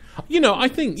 You know, I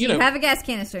think, you know... have a gas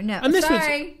canister? No, and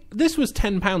sorry. This was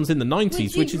 £10 in the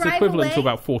 90s, which is equivalent to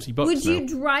about $40 now. Would you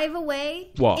drive away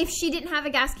What? if she didn't have a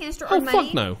gas canister or money? Oh,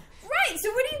 fuck no. Right, so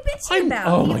what are you bitching about?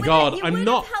 Oh, my God, You I'm would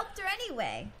not... have helped her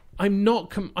anyway. I'm not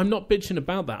bitching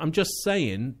about that. I'm just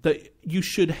saying that you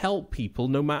should help people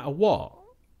no matter what.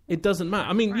 It doesn't matter.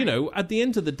 I mean, you know, at the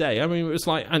end of the day, I mean, it was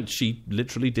like, and she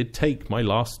literally did take my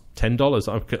last $10,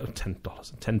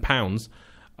 £10,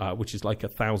 which is like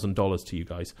 $1,000 to you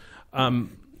guys.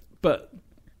 But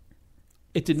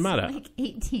it didn't matter. Like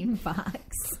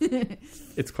 $18.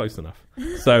 It's close enough.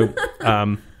 So,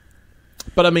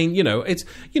 but I mean, you know, it's,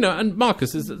 you know, and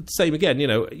Marcus is the same again. You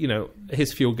know,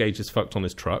 his fuel gauge is fucked on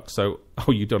his truck. So,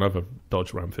 you don't have a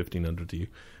Dodge Ram 1500, do you?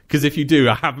 Because if you do,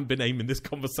 I haven't been aiming this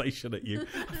conversation at you.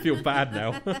 I feel bad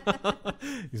now.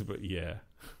 He's but yeah.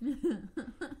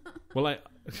 Well,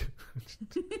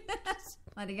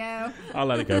 Let it go. I'll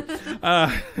let it go.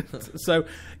 So,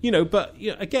 you know, but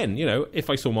again, you know, if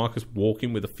I saw Marcus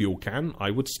walking with a fuel can,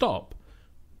 I would stop.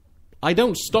 I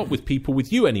don't stop with people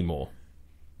with you anymore.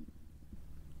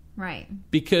 Right.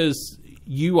 Because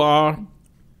you are,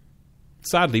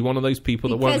 sadly, one of those people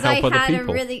that won't help other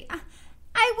people.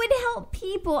 I I would help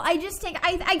people. I just think,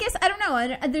 I guess, I don't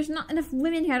know. There's not enough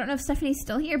women here. I don't know if Stephanie's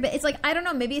still here, but it's like, I don't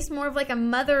know. Maybe it's more of like a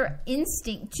mother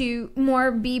instinct to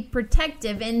more be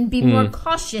protective and be more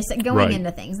cautious at going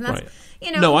into things. And that's,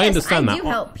 you know, no, I yes, understand that. I do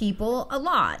help people a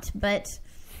lot, but.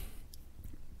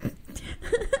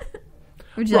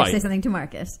 Would you like to say something to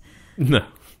Marcus? No.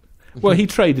 Well, he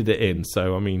traded it in,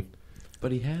 so I mean.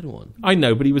 But he had one. I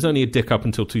know, but he was only a dick up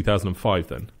until 2005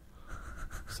 then.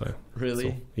 So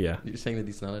Really? Yeah. You're saying that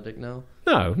he's not a dick now?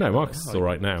 No, Marcus is all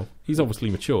right now. He's obviously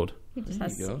matured. He just There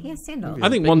you go. he has sandals. I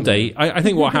think one day, I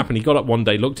think what happened, he got up one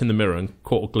day, looked in the mirror and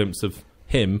caught a glimpse of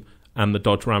him and the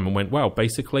Dodge Ram and went, wow,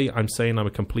 basically I'm saying I'm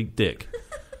a complete dick.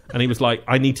 And he was like,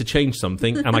 I need to change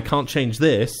something and I can't change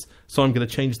this, so I'm going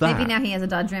to change that. Maybe now he has a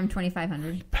Dodge Ram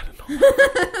 2500. Better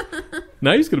not.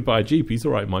 No, he's going to buy a Jeep. He's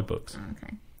all right in my books.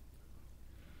 Okay.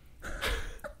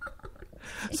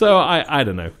 So I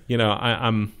don't know. You know,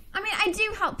 I'm... I mean, I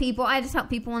do help people. I just help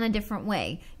people in a different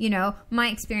way. You know, my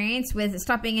experience with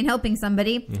stopping and helping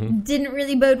somebody didn't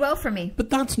really bode well for me. But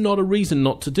that's not a reason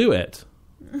not to do it.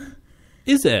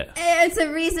 Is it? It's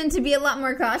a reason to be a lot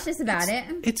more cautious about it.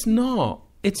 It's not.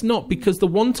 It's not, because the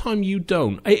one time you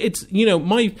don't... It's, you know,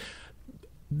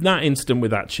 that incident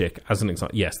with that chick, as an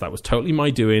example, yes, that was totally my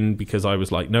doing, because I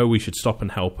was like, no, we should stop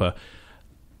and help her.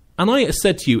 And I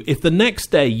said to you, if the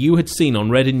next day you had seen on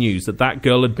Reddit News that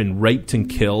girl had been raped and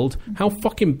killed, how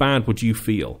fucking bad would you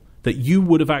feel? That you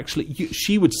would have actually...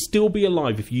 she would still be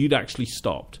alive if you'd actually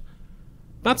stopped.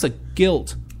 That's a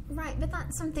guilt. Right, but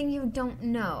that's something you don't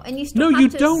know. And you still have you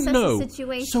to don't assess know. the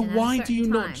situation So at a why do you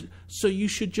certain not... time. So you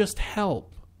should just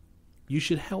help. You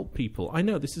should help people. I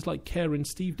know, this is like Care and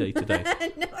Steve Day today.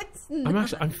 No, it's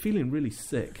not. I'm feeling really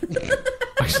sick.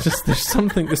 There's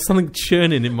something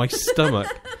churning in my stomach.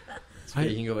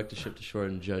 You can go back to Ship to Shore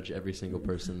and judge every single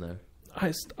person there.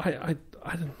 I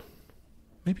don't...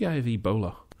 Maybe I have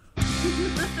Ebola.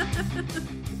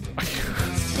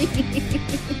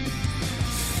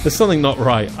 There's something not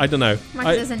right. I don't know.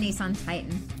 Marcus has a Nissan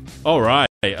Titan. All right.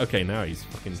 Okay, now he's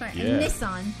fucking... Sorry, yeah. a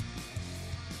Nissan.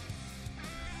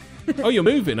 Oh, you're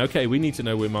moving. Okay, we need to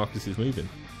know where Marcus is moving.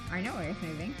 I know where it's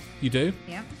moving. You do?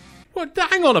 Yep. What?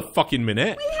 Hang on a fucking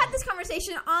minute. We had this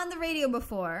conversation on the radio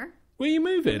before. Where are you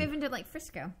moving? We're moving to, like,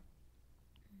 Frisco.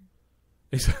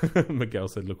 Miguel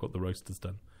said, look what the roaster's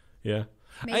done. Yeah.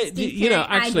 Makes Steve you know,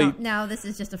 Carey- actually... no, this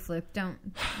is just a fluke. Don't.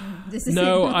 This is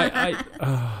No,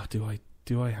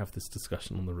 do I have this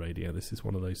discussion on the radio? This is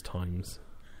one of those times.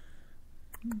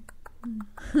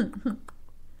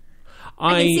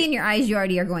 I can see in your eyes you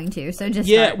already are going to, so just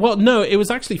Yeah, start. well, no, it was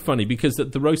actually funny because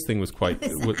the roast thing was quite...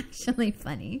 It's actually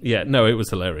funny. Yeah, no, it was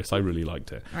hilarious. I really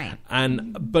liked it. Right.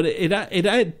 But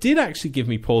it did actually give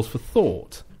me pause for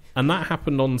thought. And that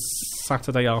happened on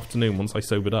Saturday afternoon once I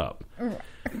sobered up.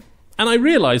 And I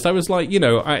realised, I was like,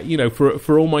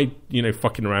 for all my,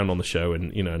 fucking around on the show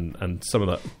and, and some of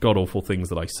the god-awful things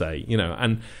that I say,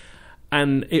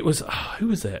 and it was, who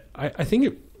was it? I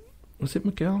think was it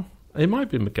Miguel? It might have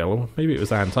been Miguel, or maybe it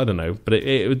was Ant, I don't know. But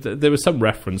there was some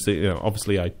reference,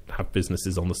 obviously I have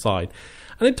businesses on the side.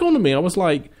 And it dawned on me, I was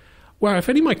like, wow, if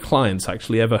any of my clients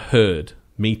actually ever heard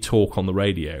me talk on the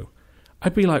radio,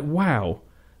 I'd be like, wow,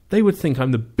 they would think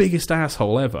I'm the biggest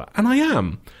asshole ever. And I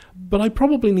am. But I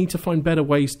probably need to find better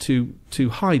ways to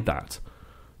hide that.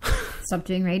 Stop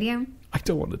doing radio? I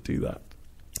don't want to do that.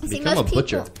 See, Become a most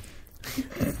butcher.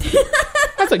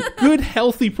 That's a good,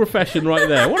 healthy profession right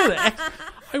there.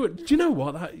 Do you know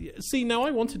what? See, now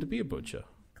I wanted to be a butcher.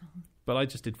 But I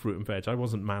just did fruit and veg. I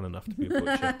wasn't man enough to be a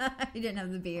butcher. You didn't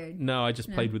have the beard. No, I just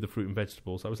played with the fruit and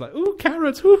vegetables. I was like, ooh,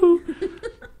 carrots, woohoo.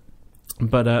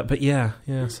 But yeah,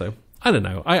 so I don't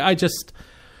know. I just...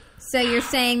 So you're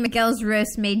saying Miguel's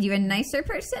roast made you a nicer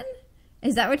person?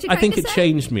 Is that what you're trying I think to it say?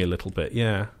 changed me a little bit,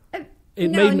 yeah. You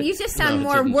just sound No, it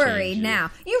more didn't worried change you.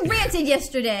 now. You ranted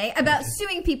yesterday about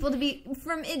suing people to be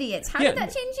from idiots. How Yeah. did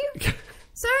that change you?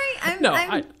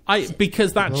 Sorry,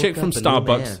 because that Woke chick from up a new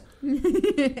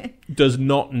Starbucks does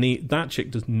not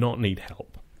need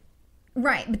help.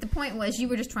 Right, but the point was you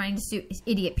were just trying to sue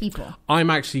idiot people. I'm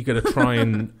actually going to try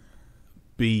and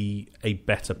be a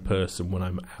better person when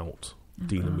I'm out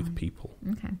dealing with people.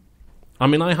 Okay. I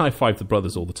mean, I high-five the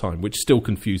brothers all the time, which still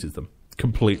confuses them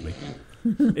completely.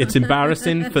 It's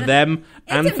embarrassing for them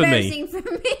and It's for me. embarrassing for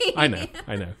me. I know.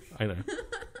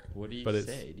 What do you But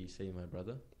say? Do you say my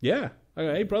brother? Yeah.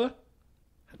 Okay, hey, brother.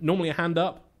 Normally a hand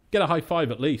up. Get a high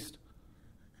five at least.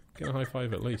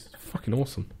 Fucking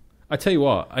awesome. I tell you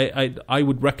what, I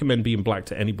would recommend being black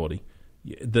to anybody.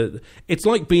 It's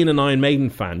like being an Iron Maiden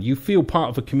fan. You feel part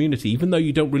of a community. Even though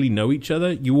you don't really know each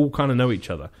other, you all kind of know each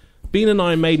other. Being an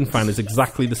Iron Maiden fan is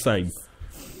exactly the same.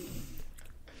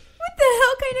 What the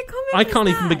hell kind I can't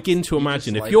even that? begin to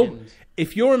imagine just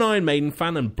if you're an Iron Maiden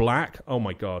fan and black. Oh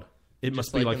my god, it must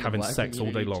Just be like liken the having black sex all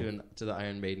day community long. to the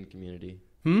Iron Maiden community.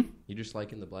 Hmm? You just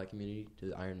liken the black community to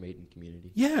the Iron Maiden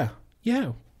community. Yeah,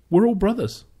 we're all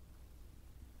brothers.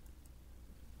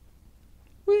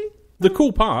 The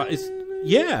cool part is,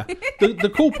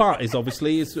 the cool part is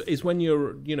obviously is when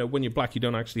you're black, you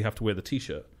don't actually have to wear the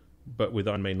T-shirt, but with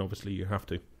Iron Maiden, obviously, you have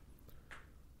to.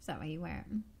 Is that why you wear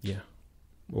it? Yeah.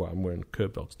 Well, I'm wearing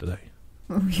curb belts today.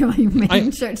 Oh, your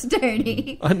main shirt's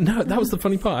dirty. No, that was the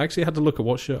funny part. I actually had to look at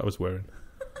what shirt I was wearing,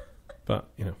 but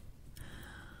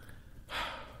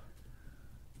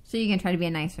So you're gonna try to be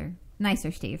a nicer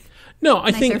Steve. No, I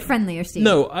Nicer, think friendlier Steve.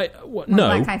 No, More no.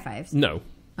 black high fives. No.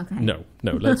 Okay. No.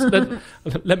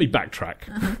 Let me backtrack.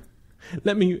 Uh-huh.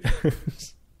 Let me.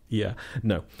 Yeah.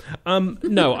 No.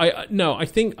 No. I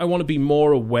think I want to be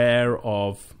more aware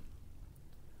of.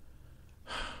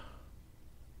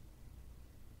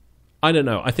 I don't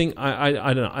know. I think I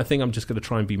don't know. I think I'm just going to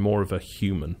try and be more of a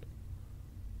human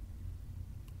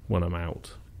when I'm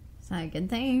out. Is that a good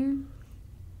thing?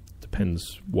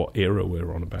 Depends what era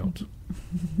we're on about.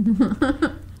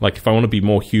 Like, if I want to be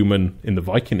more human in the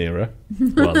Viking era,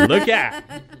 well, look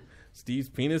at Steve's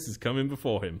penis is coming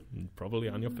before him, and probably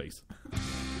on your face.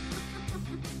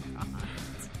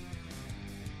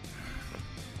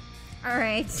 All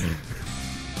right.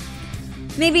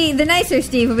 Maybe the nicer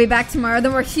Steve will be back tomorrow, the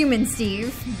more human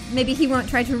Steve. Maybe he won't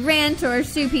try to rant or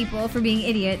sue people for being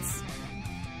idiots.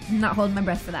 I'm not holding my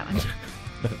breath for that one.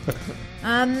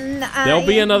 There'll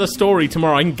be another story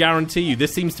tomorrow, I can guarantee you.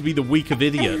 This seems to be the week of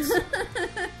idiots.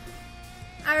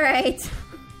 All right.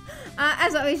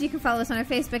 As always, you can follow us on our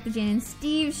Facebook, The Jane and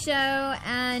Steve Show,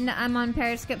 and I'm on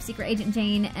Periscope, Secret Agent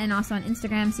Jane, and also on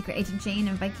Instagram, Secret Agent Jane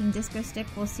and Viking Disco Stick.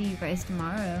 We'll see you guys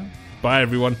tomorrow. Bye,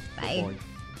 everyone. Bye. Bye.